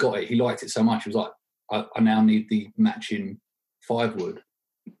 once he got it, he liked it so much. He was like, I now need the matching 5-wood.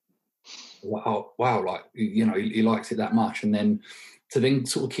 Wow, like he likes it that much, and then to then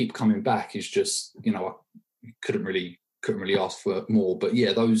sort of keep coming back is just I couldn't really ask for more. But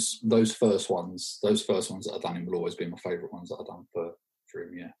yeah, those first ones that I've done him will always be my favourite ones that I've done for him.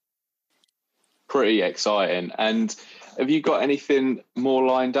 Yeah, pretty exciting. And have you got anything more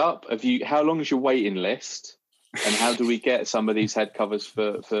lined up? How long is your waiting list, and how do we get some of these head covers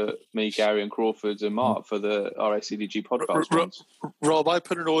for me, Gary, and Crawford and Mark for the RACDG podcast? Rob, I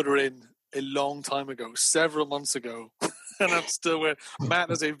put an order in a long time ago, several months ago. And I'm still with Matt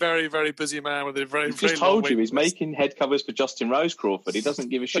is a very, very busy man with a very, very long told you he's making head covers for Justin Rose, Crawford. He doesn't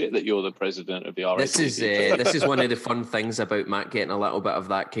give a shit that you're the president of the RACDG. This is one of the fun things about Matt getting a little bit of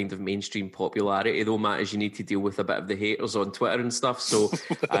that kind of mainstream popularity, though, Matt, is you need to deal with a bit of the haters on Twitter and stuff. So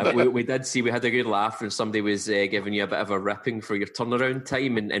we did see, we had a good laugh when somebody was giving you a bit of a ripping for your turnaround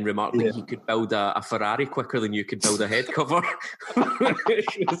time and remarked that you could build a Ferrari quicker than you could build a head cover,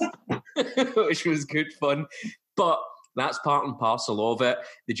 which was good fun. But that's part and parcel of it.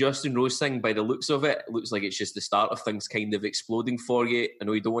 The Justin Rose thing, by the looks of it, looks like it's just the start of things kind of exploding for you. I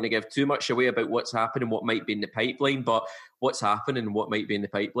know you don't want to give too much away about what's happening, what might be in the pipeline, but what's happening and what might be in the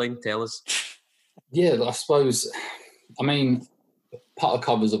pipeline? Tell us. Yeah, I suppose, I mean, part of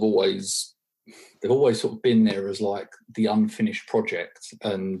covers they've always sort of been there as like the unfinished project,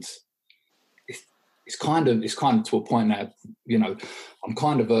 and it's kind of to a point now, I'm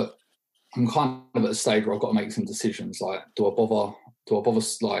kind of at a stage where I've got to make some decisions. Like, do I bother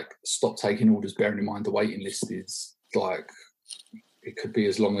like stop taking orders, bearing in mind the waiting list is like, it could be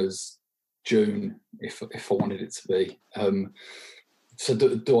as long as June if I wanted it to be. So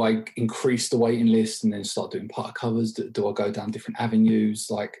do I increase the waiting list and then start doing part covers? Do I go down different avenues?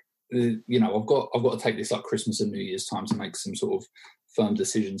 Like, I've got to take this like Christmas and New Year's time to make some sort of firm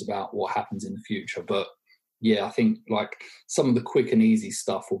decisions about what happens in the future. But yeah, I think like some of the quick and easy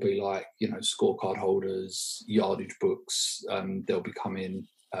stuff will be like, scorecard holders, yardage books. They'll be coming.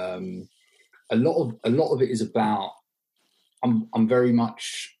 A lot of it is about. I'm very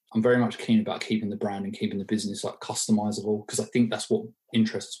much keen about keeping the brand and keeping the business like customizable, because I think that's what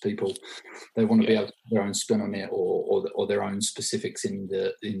interests people. They want to be able to put their own spin on it or their own specifics in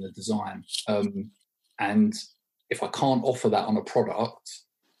the design. And if I can't offer that on a product,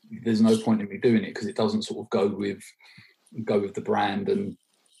 there's no point in me doing it, because it doesn't sort of go with the brand and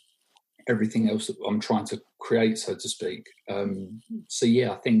everything else that I'm trying to create, so to speak. So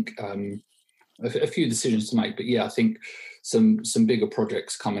yeah, I think a few decisions to make, but yeah, I think some bigger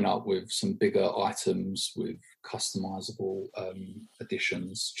projects coming up with some bigger items with customizable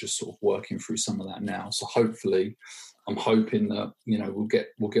additions, just sort of working through some of that now. So hopefully, I'm hoping that we'll get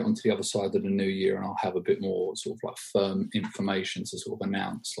onto the other side of the new year, and I'll have a bit more sort of like firm information to sort of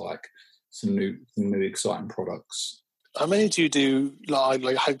announce like some new exciting products. How many do you do like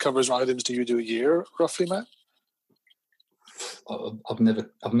head covers or items do you do a year roughly, Matt?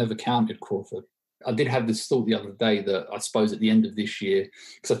 I've never counted Crawford. I did have this thought the other day that I suppose at the end of this year,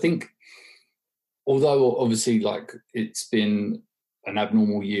 because I think, although obviously like it's been an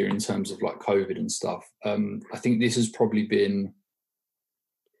abnormal year in terms of like COVID and stuff, I think this has probably been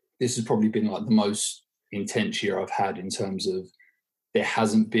like the most intense year I've had in terms of there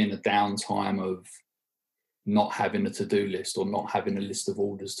hasn't been a downtime of not having a to-do list or not having a list of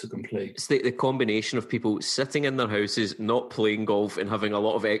orders to complete. It's the combination of people sitting in their houses, not playing golf and having a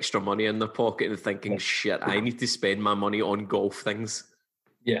lot of extra money in their pocket and thinking, shit, I need to spend my money on golf things.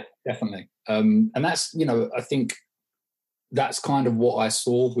 Yeah, definitely. And that's, I think that's kind of what I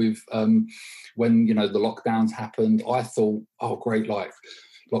saw with when, the lockdowns happened. I thought, oh, great, like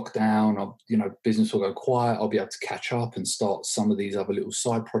lockdown, business will go quiet. I'll be able to catch up and start some of these other little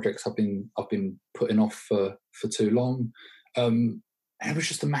side projects I've been putting off for too long. And it was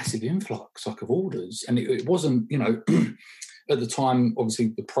just a massive influx of orders. And it wasn't, at the time,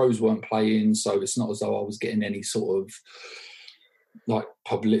 obviously the pros weren't playing, so it's not as though I was getting any sort of like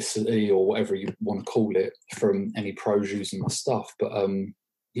publicity or whatever you want to call it from any pros using my stuff. But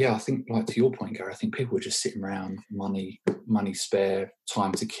I think, like to your point, Gary, I think people were just sitting around, money spare,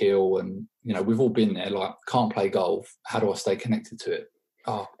 time to kill, and we've all been there. Like, can't play golf. How do I stay connected to it?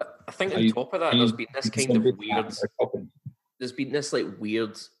 Oh, I think on top of that, there's been this kind of weird. There's been this like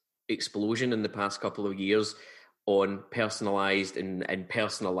weird explosion in the past couple of years on personalised and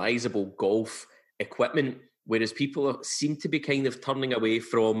personalisable golf equipment. Whereas people seem to be kind of turning away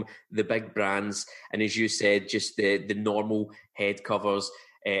from the big brands and, as you said, just the normal head covers,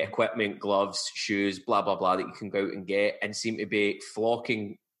 equipment, gloves, shoes, blah, blah, blah, that you can go out and get, and seem to be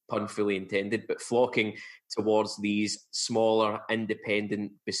flocking, pun fully intended, but flocking towards these smaller,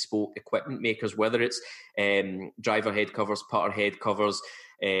 independent, bespoke equipment makers, whether it's driver head covers, putter head covers,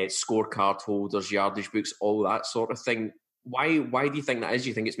 scorecard holders, yardage books, all that sort of thing. Why do you think that is? Do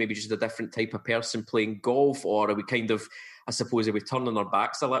you think it's maybe just a different type of person playing golf, or are we kind of, I suppose, are we turning our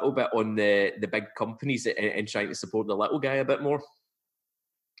backs a little bit on the big companies and trying to support the little guy a bit more?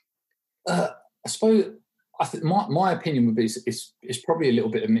 I suppose I think my opinion would be it's probably a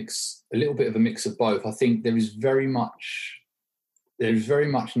little bit of a mix of both. I think there is very much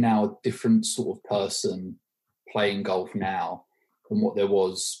now a different sort of person playing golf now than what there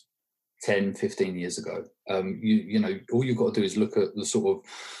was 10, 15 years ago. All you've got to do is look at the sort of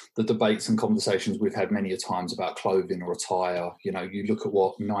the debates and conversations we've had many a times about clothing or attire. You look at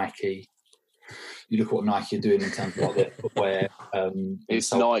what Nike are doing in terms of like their footwear.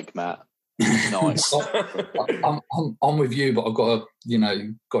 It's Nike, Matt. Nice. I'm with you, but I've got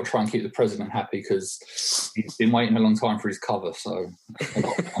to try and keep the president happy because he's been waiting a long time for his cover. So,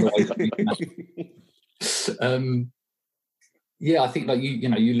 I think like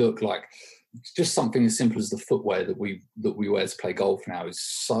you look like just something as simple as the footwear that we wear to play golf now is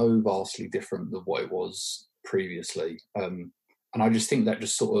so vastly different than what it was previously. And I just think that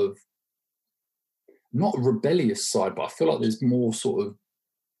just sort of not a rebellious side, but I feel like there's more sort of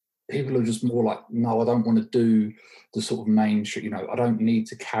people are just more like, no, I don't want to do the sort of mainstream. I don't need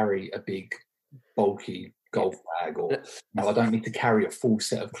to carry a big, bulky golf bag, or I don't need to carry a full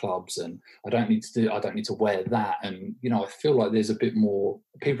set of clubs, and I don't need to wear that. And I feel like there's a bit more.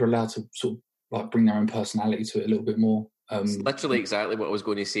 People are allowed to sort of like bring their own personality to it a little bit more. It's literally exactly what I was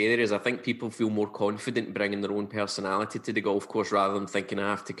going to say there is I think people feel more confident bringing their own personality to the golf course rather than thinking I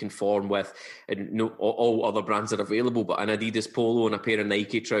have to conform with all other brands that are available, but an Adidas polo and a pair of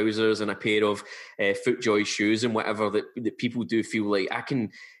Nike trousers and a pair of FootJoy shoes and whatever that people do feel like I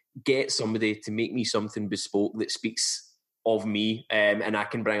can get somebody to make me something bespoke that speaks of me, and I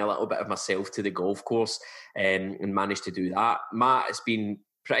can bring a little bit of myself to the golf course and manage to do that. Matt, it's been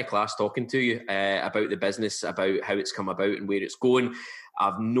pretty class talking to you about the business, about how it's come about and where it's going.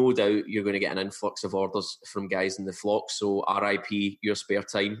 I've no doubt you're going to get an influx of orders from guys in the flock, so RIP your spare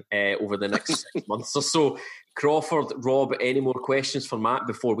time over the next 6 months or so. Crawford, Rob, any more questions for Matt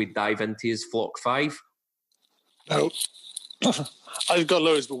before we dive into his Flock 5? No. I've got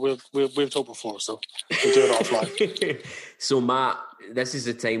loads, but we've talked before, so we'll do it offline. So, Matt, this is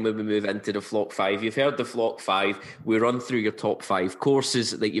the time when we move into the Flock 5. You've heard the Flock 5. We run through your top 5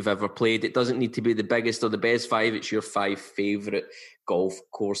 courses that you've ever played. It doesn't need to be the biggest or the best 5. It's your 5 favourite golf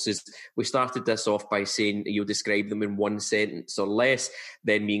courses. We started this off by saying you'll describe them in one sentence or less.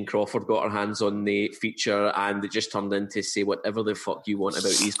 Then me and Crawford got our hands on the feature and it just turned into say whatever the fuck you want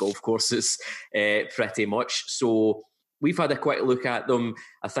about these golf courses pretty much. So we've had a quick look at them.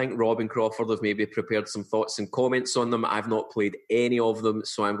 I think Rob and Crawford have maybe prepared some thoughts and comments on them. I've not played any of them,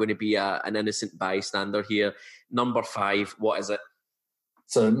 so I'm going to be an innocent bystander here. Number 5, what is it?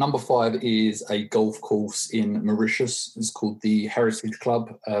 So number 5 is a golf course in Mauritius. It's called the Heritage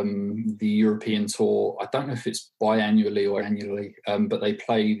Club, the European Tour. I don't know if it's biannually or annually, but they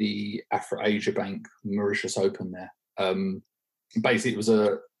play the Afro-Asia Bank Mauritius Open there. Basically, it was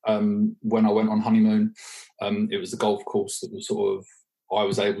when I went on honeymoon, it was the golf course that was sort of, I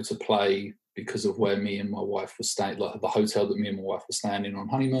was able to play because of where me and my wife were staying, like the hotel that me and my wife were staying in on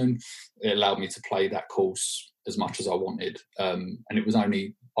honeymoon. It allowed me to play that course as much as I wanted. And it was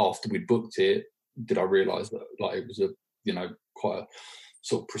only after we'd booked it did I realise that like it was a, you know, quite a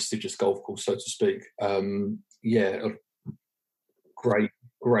sort of prestigious golf course, so to speak. Yeah, a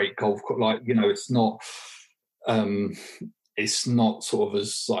great golf course. Like, you know, it's not sort of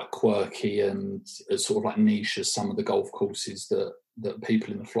as like quirky and as sort of like niche as some of the golf courses that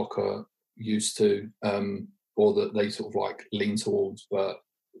people in the flock are used to, or that they sort of like lean towards, but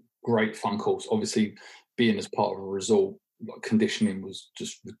great fun course. Obviously, being as part of a resort, like conditioning was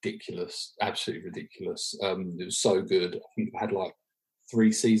just ridiculous, absolutely ridiculous. It was so good. I think I had like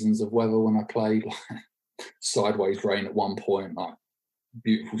 3 seasons of weather when I played, like sideways rain at one point, like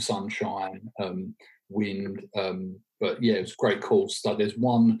beautiful sunshine, wind. But yeah, it was a great course. Like there's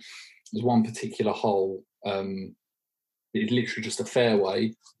one particular hole. It's literally just a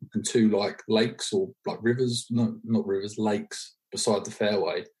fairway and 2 like lakes or like rivers, no, not rivers, lakes beside the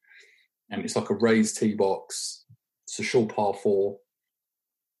fairway. And it's like a raised tee box. It's a short par 4,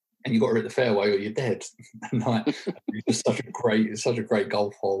 and you got to hit the fairway or you're dead. And like, it's such a great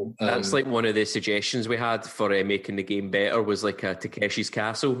golf hole. That's like one of the suggestions we had for making the game better was like a Takeshi's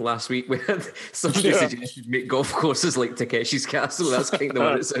Castle last week. We had somebody suggested make golf courses like Takeshi's Castle. That's kind of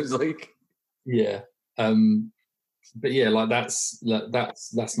what it sounds like. Yeah. But yeah, like that's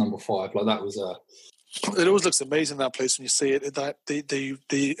number 5. Like that was It always looks amazing, that place, when you see it. That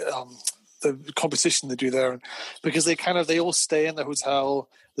the competition they do there, because they all stay in the hotel.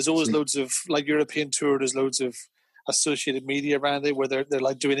 There's always loads of like European Tour. There's loads of associated media around it where they're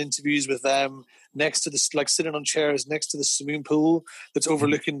like doing interviews with them next to this, like sitting on chairs next to the swimming pool that's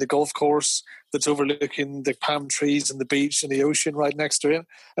overlooking the golf course, that's overlooking the palm trees and the beach and the ocean right next to it.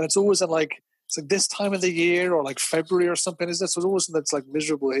 And it's always it's like this time of the year or like February or something, isn't it? So it's always that's like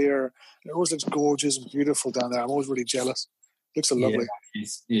miserable here. It always looks gorgeous and beautiful down there. I'm always really jealous. It looks lovely. Yeah,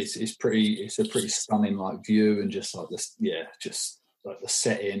 it's a pretty stunning like view, and just like this, just like the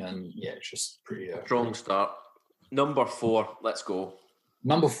setting, and it's just pretty strong start. Number 4, let's go.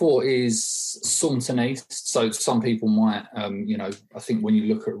 Number 4 is Saunton East. So some people might, I think when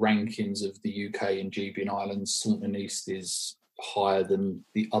you look at rankings of the UK and GB and Ireland, Saunton East is higher than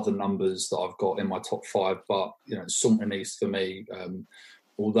the other numbers that I've got in my top 5. But, Saunton East for me,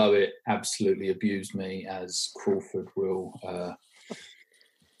 although it absolutely abused me, as Crawford will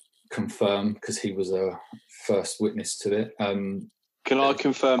confirm, because he was a first witness to it. Can I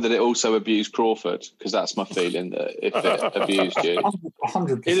confirm that it also abused Crawford? Because that's my feeling, that if it abused you.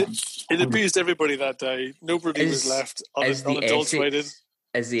 100%. It abused everybody that day. Nobody was left unadulterated.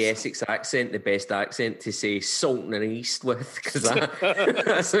 Is the Essex accent the best accent to say Saunton East with? Because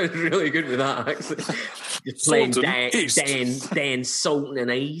that sounds really good with that accent. You're playing Dan Saunton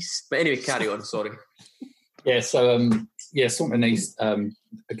East. But anyway, carry on, sorry. Yeah, so, Saunton East,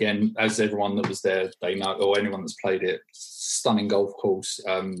 again, as everyone that was there, they know, or anyone that's played it, stunning golf course.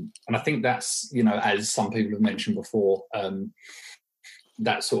 And I think that's, as some people have mentioned before,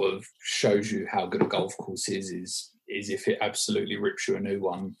 that sort of shows you how good a golf course is if it absolutely rips you a new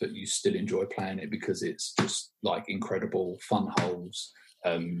one, but you still enjoy playing it because it's just like incredible fun holes.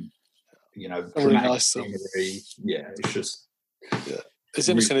 Really nice scenery. Yeah, it's just. Yeah. It's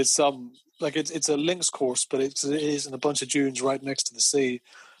interesting. It's a links course, but it is in a bunch of dunes right next to the sea.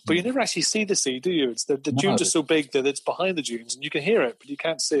 But you never actually see the sea, do you? It's the dunes are so big that it's behind the dunes, and you can hear it, but you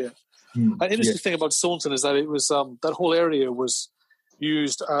can't see it. An interesting thing about Saunton is that it was that whole area was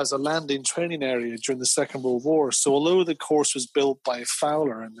used as a landing training area during the Second World War. So although the course was built by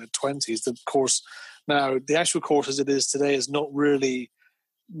Fowler in the 1920s, the actual course as it is today is not really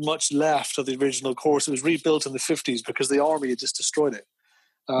much left of the original course. It was rebuilt in the 50s because the army had just destroyed it.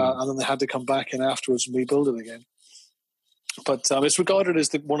 And then they had to come back in afterwards and rebuild it again. But it's regarded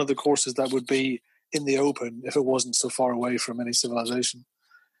as one of the courses that would be in the open if it wasn't so far away from any civilization.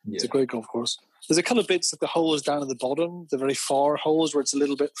 Yeah. It's a great golf course. There's a couple of bits that the holes down at the bottom, the very far holes where it's a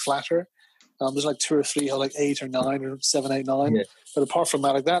little bit flatter. There's like 2 or 3, like 8 or 9 or 7, 8, 9. Yeah. But apart from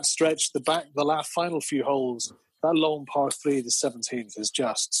that, like that stretch, the last final few holes, that long par 3, the 17th, is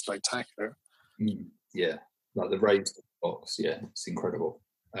just spectacular. Yeah, like the raised box. Yeah, it's incredible.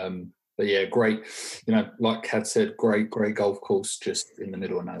 But But yeah, great. You know, like Cad said, great golf course, just in the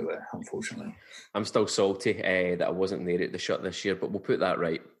middle of nowhere, unfortunately. I'm still salty that I wasn't there at the shut this year, but we'll put that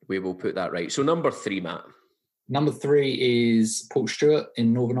right. We will put that right. So number 3, Matt. Number 3 is Portstewart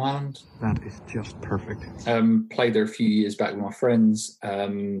in Northern Ireland. That is just perfect. Played there a few years back with my friends.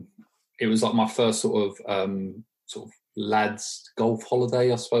 It was like my first sort of lads golf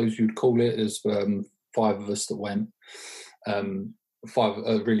holiday, I suppose you'd call it. There's 5 of us that went. 5,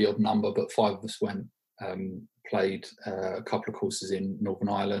 a really odd number, but 5 of us went. Played a couple of courses in Northern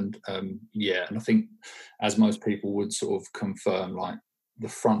Ireland. And I think, as most people would sort of confirm, like the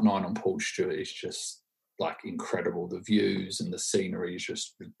front 9 on Portstewart is just like incredible. The views and the scenery is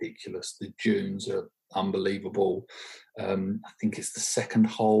just ridiculous. The dunes are unbelievable. I think it's the second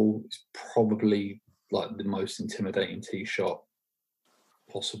hole. It's probably like the most intimidating tee shot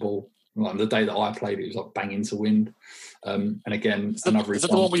possible. Like the day that I played, it was like bang into wind. And again, is it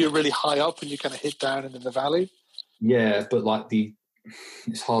the one where you're really high up and you kind of hit down and in the valley? Yeah, but like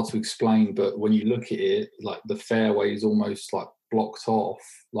it's hard to explain. But when you look at it, like the fairway is almost like blocked off.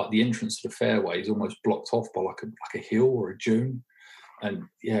 Like the entrance to the fairway is almost blocked off by like a hill or a dune. And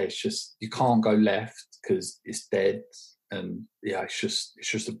yeah, it's just you can't go left because it's dead. And yeah, it's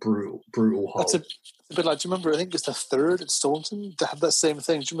just a brutal hole. That's a bit like, do you remember, I think it's the 3rd at Staunton, they had that same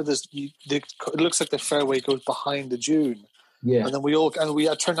thing. Do you remember it looks like the fairway goes behind the dune. Yeah. And then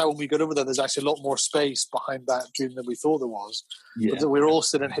it turned out when we got over there, there's actually a lot more space behind that dune than we thought there was. Yeah. But we were all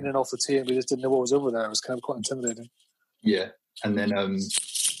sitting hitting off the tee and we just didn't know what was over there. It was kind of quite intimidating. Yeah. And then,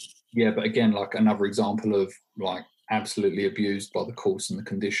 but again, like another example of like absolutely abused by the course and the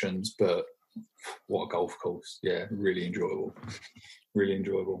conditions, but what a golf course. Yeah, really enjoyable. Really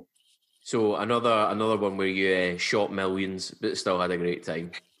enjoyable. So another one where you shot millions but still had a great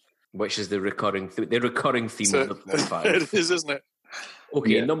time, which is the recurring theme of the podcast. It is, isn't it?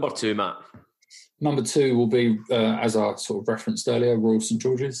 Okay, yeah. Number 2, Matt. Number 2 will be, as I sort of referenced earlier, Royal St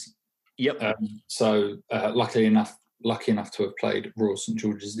George's. Yep. So lucky enough to have played Royal St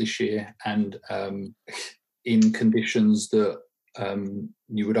George's this year, and in conditions that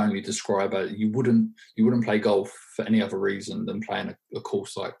you would only describe as you wouldn't play golf for any other reason than playing a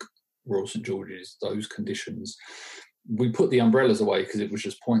course like Royal St George's. Those conditions, we put the umbrellas away because it was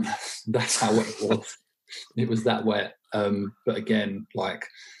just pointless. That's how wet it was. It was that wet. But again, like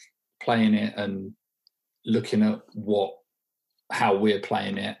playing it and looking at how we're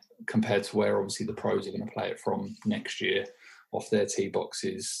playing it compared to where obviously the pros are going to play it from next year off their tee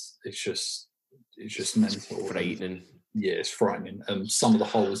boxes, it's just mental. Frightening. Yeah, it's frightening. Some of the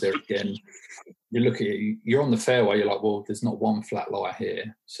holes there, again, you look at it, you're on the fairway, you're like, well, there's not one flat lie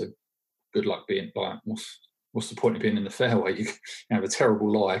here. So good luck being like, what's the point of being in the fairway? You have a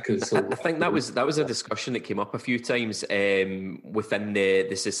terrible lie. Because I think that was a discussion that came up a few times within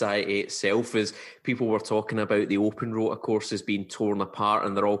the society itself, as people were talking about the open rota courses being torn apart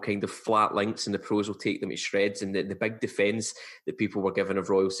and they're all kind of flat links and the pros will take them to shreds. And the big defence that people were given of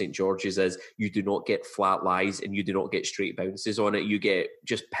Royal St George's is you do not get flat lies and you do not get straight bounces on it. You get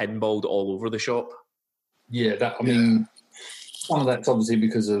just pinballed all over the shop. Yeah, I mean... Some of that's obviously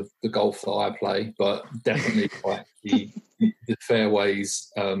because of the golf that I play, but definitely like the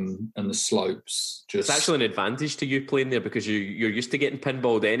fairways and the slopes. It's actually an advantage to you playing there because you're used to getting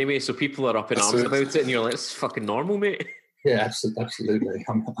pinballed anyway, so people are up in arms about it, and you're like, it's fucking normal, mate. Yeah, absolutely.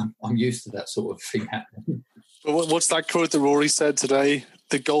 I'm used to that sort of thing happening. But what's that quote that Rory said today?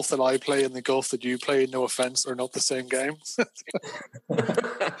 The golf that I play and the golf that you play, no offence, are not the same game.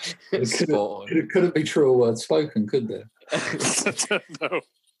 Could it be true or word spoken, could there? No.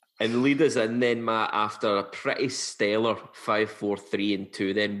 And lead us in then, Matt, after a pretty stellar 5, 4, 3 and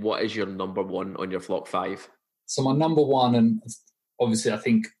 2, then what is your number 1 on your Flock 5? So my number 1, and obviously I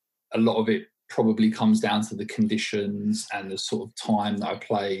think a lot of it probably comes down to the conditions and the sort of time that I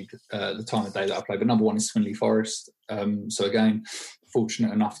played, the time of day that I played. But number 1 is Swinley Forest. So again,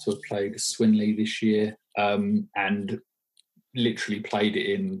 fortunate enough to have played Swinley this year and literally played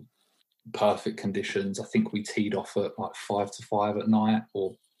it in perfect conditions. I think we teed off at like 5 to 5 at night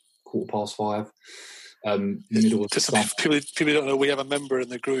or 5:15. Middle of the summer. People don't know we have a member in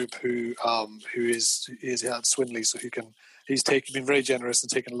the group who is at Swinley, so he's been very generous and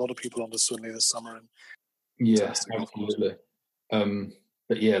taken a lot of people onto Swinley this summer. And yeah, absolutely.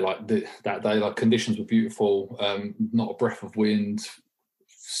 But yeah, like that day, like conditions were beautiful. Not a breath of wind,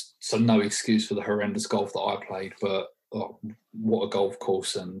 so no excuse for the horrendous golf that I played. But what a golf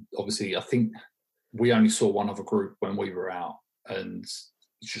course! And obviously, I think we only saw one other group when we were out, and it's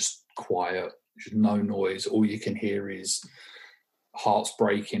just quiet, just no noise. All you can hear is hearts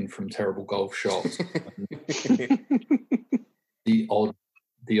breaking from terrible golf shots. The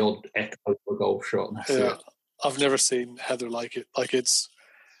the odd echo of a golf shot, and that's it. I've never seen heather like it. Like it's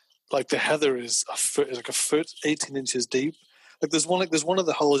like the heather is a foot, 18 inches deep. Like there's one of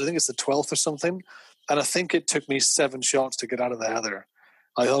the holes, I think it's the 12th or something, and I think it took me 7 shots to get out of the heather.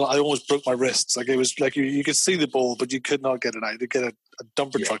 I almost broke my wrists. Like it was like you could see the ball, but you could not get it out. You get a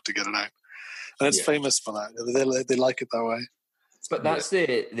dumper truck to get it out, and it's famous for that. They like it that way. But that's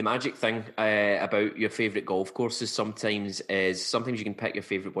the magic thing about your favourite golf courses. Sometimes you can pick your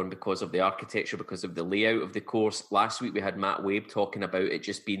favourite one because of the architecture, because of the layout of the course. Last week we had Matt Wabe talking about it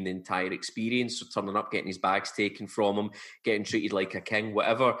just being the entire experience, so turning up, getting his bags taken from him, getting treated like a king,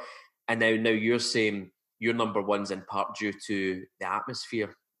 whatever. And now you're saying your number one's in part due to the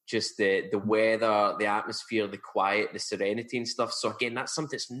atmosphere, just the weather, the atmosphere, the quiet, the serenity and stuff. So again, that's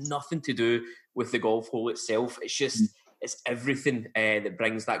something that's nothing to do with the golf hole itself. It's just it's everything that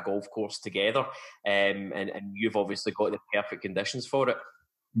brings that golf course together, and you've obviously got the perfect conditions for it.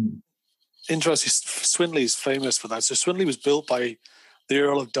 Interesting. Swinley's famous for that. So Swinley was built by the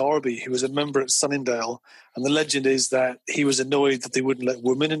Earl of Derby, who was a member at Sunningdale, and the legend is that he was annoyed that they wouldn't let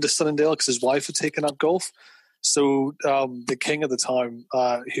women into Sunningdale because his wife had taken up golf. So the king at the time,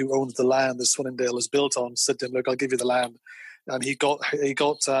 who owned the land that Sunningdale is built on, said to him, "Look, I'll give you the land." And he got Harry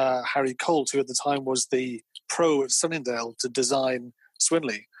Colt, who at the time was the pro at Sunningdale, to design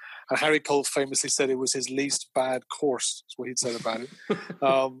Swinley. And Harry Colt famously said it was his least bad course. That's what he'd said about it.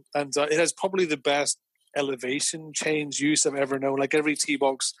 And it has probably the best elevation change use I've ever known. Like every tee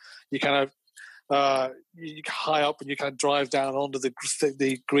box, you kind of you high up and you kind of drive down onto the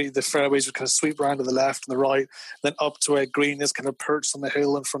fairways, you kind of sweep around to the left and the right, then up to a green that's kind of perched on the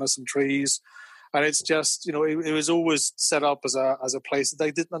hill in front of some trees. And it's just, it was always set up as a place that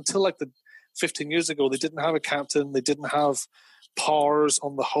they didn't, until like 15 years ago, they didn't have a captain, they didn't have pars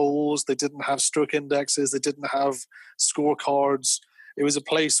on the holes, they didn't have stroke indexes, they didn't have scorecards. It was a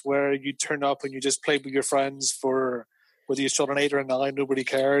place where you turn up and you just played with your friends for whether you shot an 8 or a 9, nobody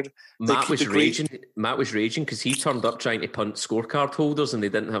cared. Matt was raging because he turned up trying to punt scorecard holders and they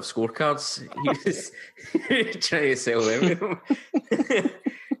didn't have scorecards. He was trying to sell them.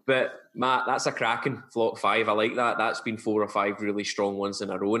 But Matt, that's a cracking Flock 5. I like that. That's been 4 or 5 really strong ones in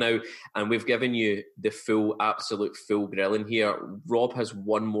a row now. And we've given you the absolute full grilling here. Rob has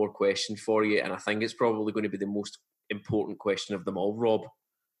one more question for you, and I think it's probably going to be the most important question of them all, Rob.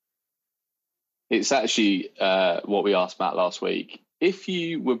 It's actually what we asked Matt last week. If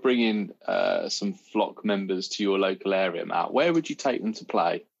you were bringing some Flock members to your local area, Matt, where would you take them to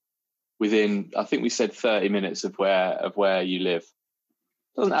play? Within, I think we said 30 minutes of where you live.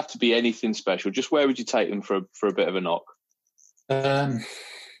 Doesn't have to be anything special. Just where would you take them for a bit of a knock?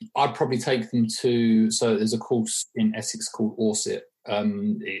 I'd probably take them to. So there's a course in Essex called Orsett.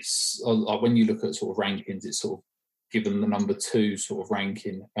 It's when you look at sort of rankings, it's sort of given the number 2 sort of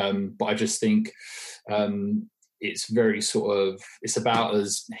ranking. But I just think it's very sort of, it's about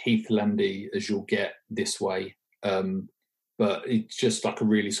as Heathlandy as you'll get this way. But it's just like a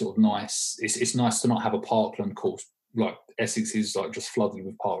really sort of nice. It's nice to not have a parkland course. Like Essex is like just flooded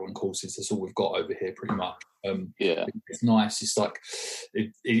with parkland courses. That's all we've got over here, pretty much. It's nice. It's like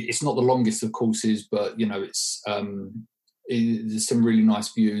it's not the longest of courses, but it's there's some really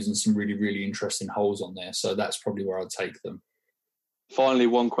nice views and some really, really interesting holes on there. So that's probably where I'd take them. Finally,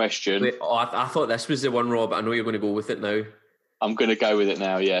 one question. Wait, I thought this was the one, Rob. I know you're going to go with it now. I'm going to go with it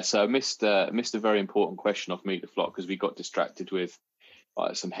now. Yeah. So I missed a very important question off Meet the Flock because we got distracted with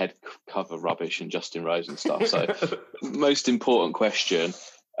some head cover rubbish and Justin Rose and stuff. So most important question,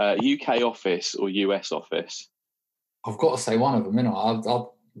 UK office or US office? I've got to say one of them, I've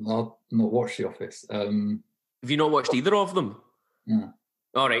not watched The Office. Have you not watched either of them? No.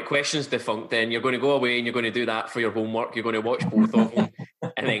 All right, question's defunct then. You're going to go away and you're going to do that for your homework. You're going to watch both of them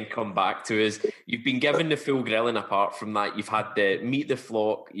and then come back to us. You've been given the full grilling apart from that. You've had the Meet the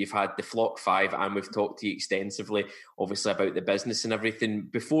Flock, you've had the Flock 5, and we've talked to you extensively, obviously, about the business and everything.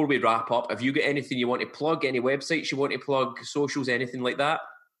 Before we wrap up, have you got anything you want to plug, any websites you want to plug, socials, anything like that?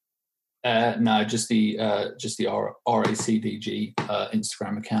 No, just the RACDG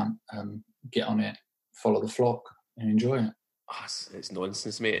Instagram account. Get on it, follow the Flock, and enjoy it. Oh, it's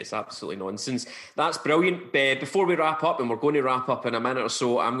nonsense, mate. It's absolutely nonsense. That's brilliant. Before we wrap up, and we're going to wrap up in a minute or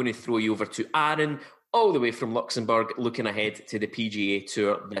so, I'm going to throw you over to Aaron, all the way from Luxembourg, looking ahead to the PGA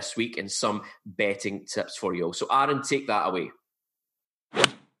Tour this week and some betting tips for you all. So, Aaron, take that away. I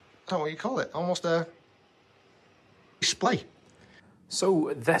don't know what you call it. Almost a display.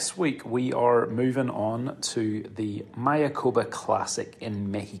 So this week we are moving on to the Mayakoba Classic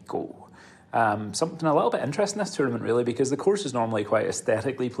in Mexico. Something a little bit interesting in this tournament, really, because the course is normally quite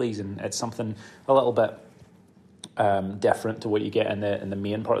aesthetically pleasing. It's something a little bit different to what you get in the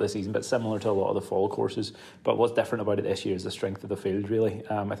main part of the season, but similar to a lot of the fall courses. But what's different about it this year is the strength of the field, really.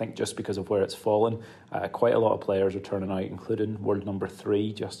 I think just because of where it's fallen, quite a lot of players are turning out, including world number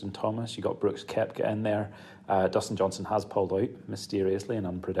 3, Justin Thomas. You got Brooks Koepka in there. Dustin Johnson has pulled out mysteriously and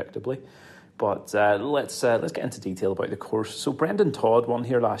unpredictably. But let's get into detail about the course. So Brendan Todd won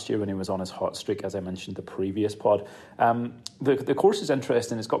here last year when he was on his hot streak, as I mentioned the previous pod. The course is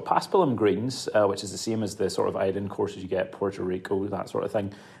interesting. It's got Paspalum greens, which is the same as the sort of island courses you get, Puerto Rico, that sort of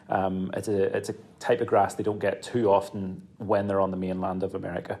thing. It's a type of grass they don't get too often when they're on the mainland of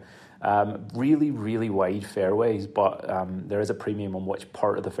America. Really, really wide fairways, but there is a premium on which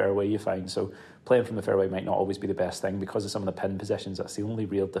part of the fairway you find. So playing from the fairway might not always be the best thing because of some of the pin positions. That's the only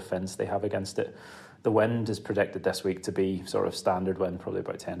real defence they have against it. The wind is predicted this week to be sort of standard wind, probably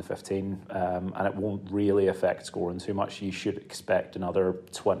about 10 to 15, and it won't really affect scoring too much. You should expect another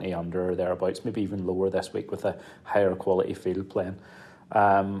 20 under or thereabouts, maybe even lower this week with a higher quality field playing.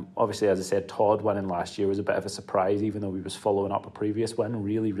 Obviously, as I said, Todd winning last year was a bit of a surprise, even though he was following up a previous win.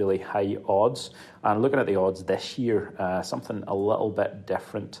 Really, really high odds. And looking at the odds this year, something a little bit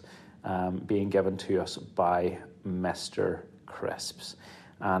different being given to us by Mr. Crisps.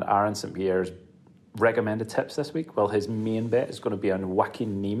 And Aaron St. Pierre's recommended tips this week. Well, his main bet is going to be on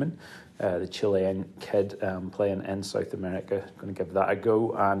Joaquin Niemann, the Chilean kid playing in South America. Going to give that a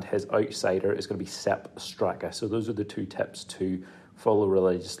go. And his outsider is going to be Sepp Straka. So those are the two tips to follow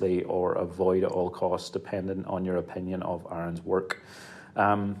religiously or avoid at all costs, depending on your opinion of Aaron's work.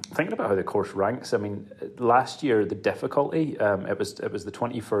 Thinking about how the course ranks, I mean, last year the difficulty, it was the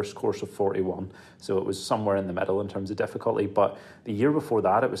 21st course of 41, so it was somewhere in the middle in terms of difficulty. But the year before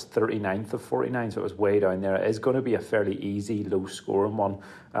that, it was 39th of 49, so it was way down there. It is going to be a fairly easy, low-scoring one.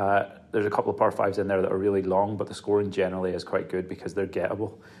 There's a couple of par 5s in there that are really long, but the scoring generally is quite good because they're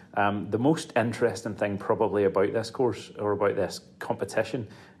gettable. The most interesting thing probably about this course or about this competition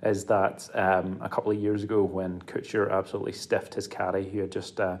is that a couple of years ago when Kuchar absolutely stiffed his caddy, who had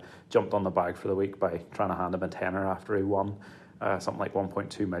just jumped on the bag for the week by trying to hand him a tenner after he won something like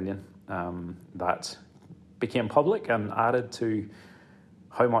 1.2 million, that became public and added to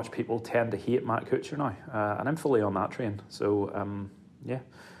how much people tend to hate Matt Kuchar now. And I'm fully on that train. So, yeah,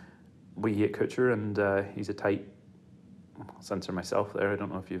 we hate Kuchar and he's a tight... I'll censor myself there. I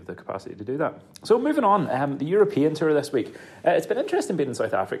don't know if you have the capacity to do that. So moving on, the European Tour this week. It's been interesting being in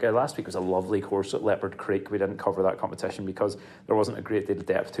South Africa. Last week was a lovely course at Leopard Creek. We didn't cover that competition because there wasn't a great deal of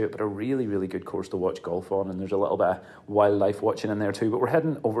depth to it, but a really, really good course to watch golf on, and there's a little bit of wildlife watching in there too. But we're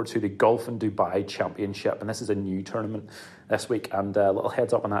heading over to the Golf in Dubai Championship, and this is a new tournament this week, and a little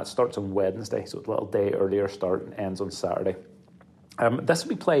heads up on that. It starts on Wednesday, so it's a little day earlier start and ends on Saturday. This will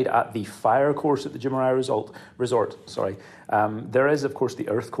be played at the Fire course at the Jumeirah Resort. There is, of course, the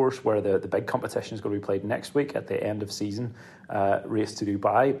Earth course where the big competition is going to be played next week at the end of season race to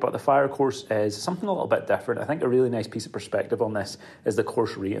Dubai. But the Fire course is something a little bit different. I think a really nice piece of perspective on this is the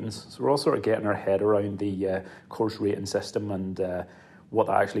course ratings. So we're all sort of getting our head around the course rating system and what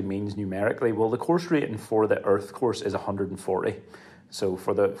that actually means numerically. Well, the course rating for the Earth course is 140. So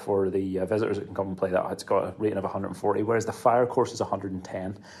for the visitors that can come and play that, it's got a rating of 140, whereas the Fire course is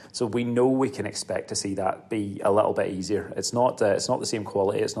 110. So we know we can expect to see that be a little bit easier. It's not the same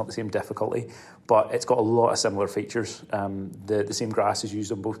quality, it's not the same difficulty, but it's got a lot of similar features. The same grass is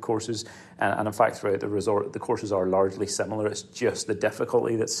used on both courses, and in fact throughout the resort, the courses are largely similar. It's just the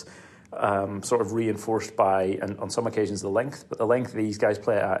difficulty that's sort of reinforced by, and on some occasions, the length. But the length these guys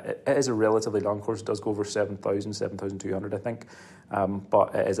play at, it is a relatively long course. It does go over 7,200, I think.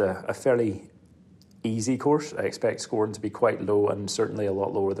 But it is a fairly easy course. I expect scoring to be quite low, and certainly a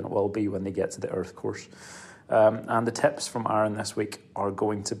lot lower than it will be when they get to the Earth course. And the tips from Aaron this week are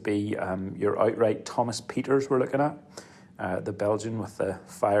going to be your outright Thomas Pieters we're looking at. The Belgian with the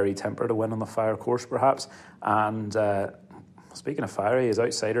fiery temper to win on the Fire course, perhaps. And speaking of fiery, his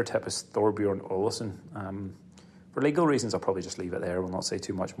outsider tip is Thorbjorn Olesen. For legal reasons, I'll probably just leave it there. We'll not say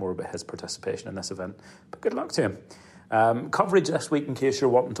too much more about his participation in this event. But good luck to him. Coverage this week, in case you're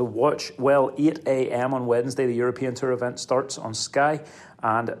wanting to watch. Well, 8 a.m. on Wednesday, the European Tour event starts on Sky,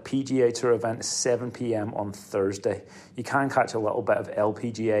 and PGA Tour event is 7 p.m. on Thursday. You can catch a little bit of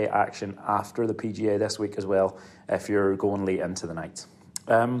LPGA action after the PGA this week as well, if you're going late into the night.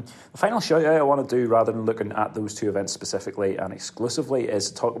 The final shout out I want to do, rather than looking at those two events specifically and exclusively, is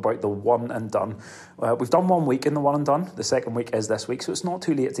to talk about the one and done. We've done 1 week in the one and done. The second week is this week, so it's not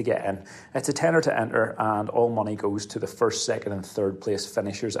too late to get in. It's a tenner to enter, and all money goes to the first, second and third place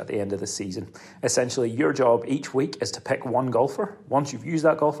finishers at the end of the season. Essentially, your job each week is to pick one golfer. Once you've used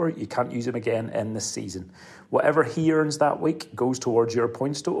that golfer, you can't use him again in the season. Whatever he earns that week goes towards your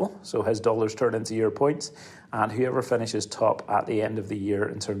points total, so his dollars turn into your points. and whoever finishes top at the end of the year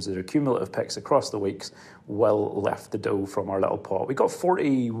in terms of their cumulative picks across the weeks will lift the dough from our little pot. We got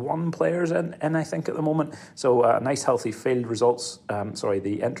 41 players in I think at the moment, so nice healthy field results.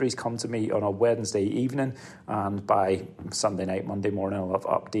 The entries come to me on a Wednesday evening, and by Sunday night, Monday morning, I'll have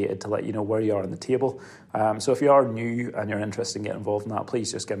updated to let you know where you are in the table. So if you are new and you're interested in getting involved in that,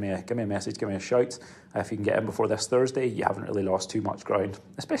 please just give me a message, give me a shout. If you can get in before this Thursday, you haven't really lost too much ground,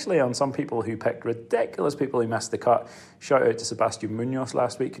 especially on some people who picked ridiculous people who missed the cut. Shout out to Sebastian Munoz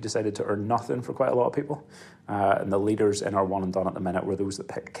last week, who decided to earn nothing for quite a lot of people. And the leaders in our one and done at the minute were those that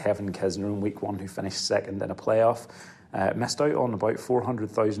picked Kevin Kisner in week 1, who finished second in a playoff. Missed out on about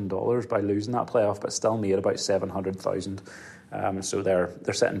 $400,000 by losing that playoff, but still made about $700,000. So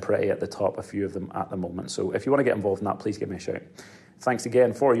they're sitting pretty at the top, a few of them at the moment. So if you want to get involved in that, please give me a shout. Thanks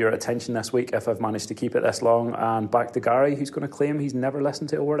again for your attention this week, if I've managed to keep it this long. And back to Gary, who's going to claim he's never listened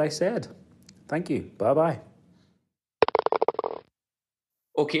to a word I said. Thank you. Bye-bye.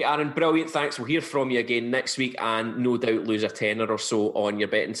 Okay, Aaron, brilliant. Thanks. We'll hear from you again next week, and no doubt lose a tenner or so on your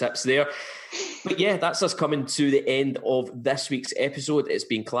betting tips there. But yeah, that's us coming to the end of this week's episode. It's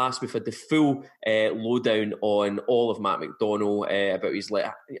been class. We've had the full lowdown on all of Matt McDonald about his...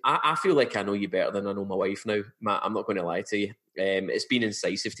 I feel like I know you better than I know my wife now, Matt. I'm not going to lie to you. It's been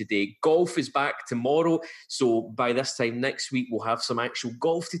incisive today. Golf is back tomorrow, so by this time next week we'll have some actual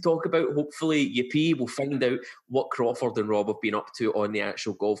golf to talk about. Hopefully, yippee, we'll find out what Crawford and Rob have been up to on the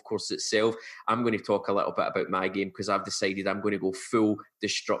actual golf course itself. I'm going to talk a little bit about my game, because I've decided I'm going to go full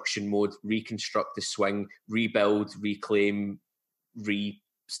destruction mode, reconstruct the swing, rebuild, reclaim,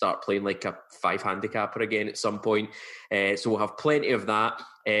 start playing like a 5 handicapper again at some point. So we'll have plenty of that.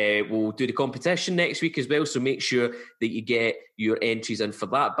 We'll do the competition next week as well, so make sure that you get your entries in for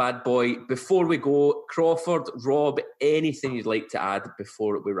that bad boy. Before we go, Crawford, Rob, anything you'd like to add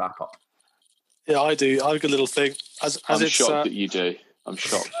before we wrap up? Yeah, I do. I've got a little thing. I'm shocked that you do. I'm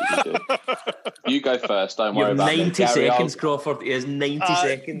shocked that you do. You go first. Don't worry about 90 seconds, Crawford. It is 90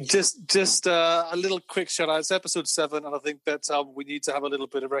 seconds. Just a little quick shout out. It's episode 7, and I think that we need to have a little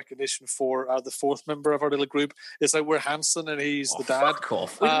bit of recognition for the 4th member of our little group. It's like we're Hanson and he's the dad. Fuck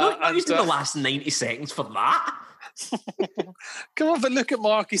off. We're not using the last 90 seconds for that. Come on, but look at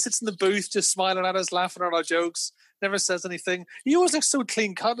Mark. He sits in the booth just smiling at us, laughing at our jokes. Never says anything. He always looks so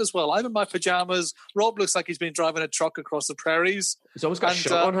clean cut as well. I'm in my pajamas. Rob looks like he's been driving a truck across the prairies. He's always got a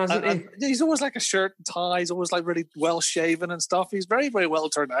shirt on, hasn't he? He's always like a shirt and tie. He's always like really well shaven and stuff. He's very, very well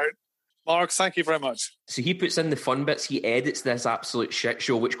turned out. Mark, thank you very much. So he puts in the fun bits. He edits this absolute shit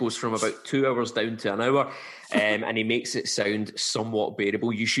show, which goes from about 2 hours down to an hour, and he makes it sound somewhat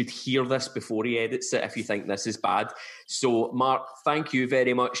bearable. You should hear this before he edits it if you think this is bad. So, Mark, thank you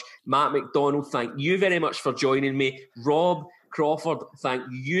very much. Matt McDonald, thank you very much for joining me. Rob, Crawford, thank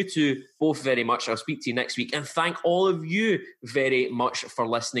you two both very much. I'll speak to you next week. And thank all of you very much for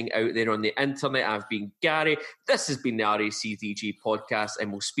listening out there on the internet. I've been Gary. This has been the RACDG podcast,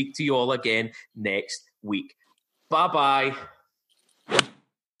 and we'll speak to you all again next week. Bye-bye.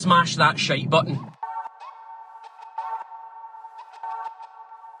 Smash that shite button.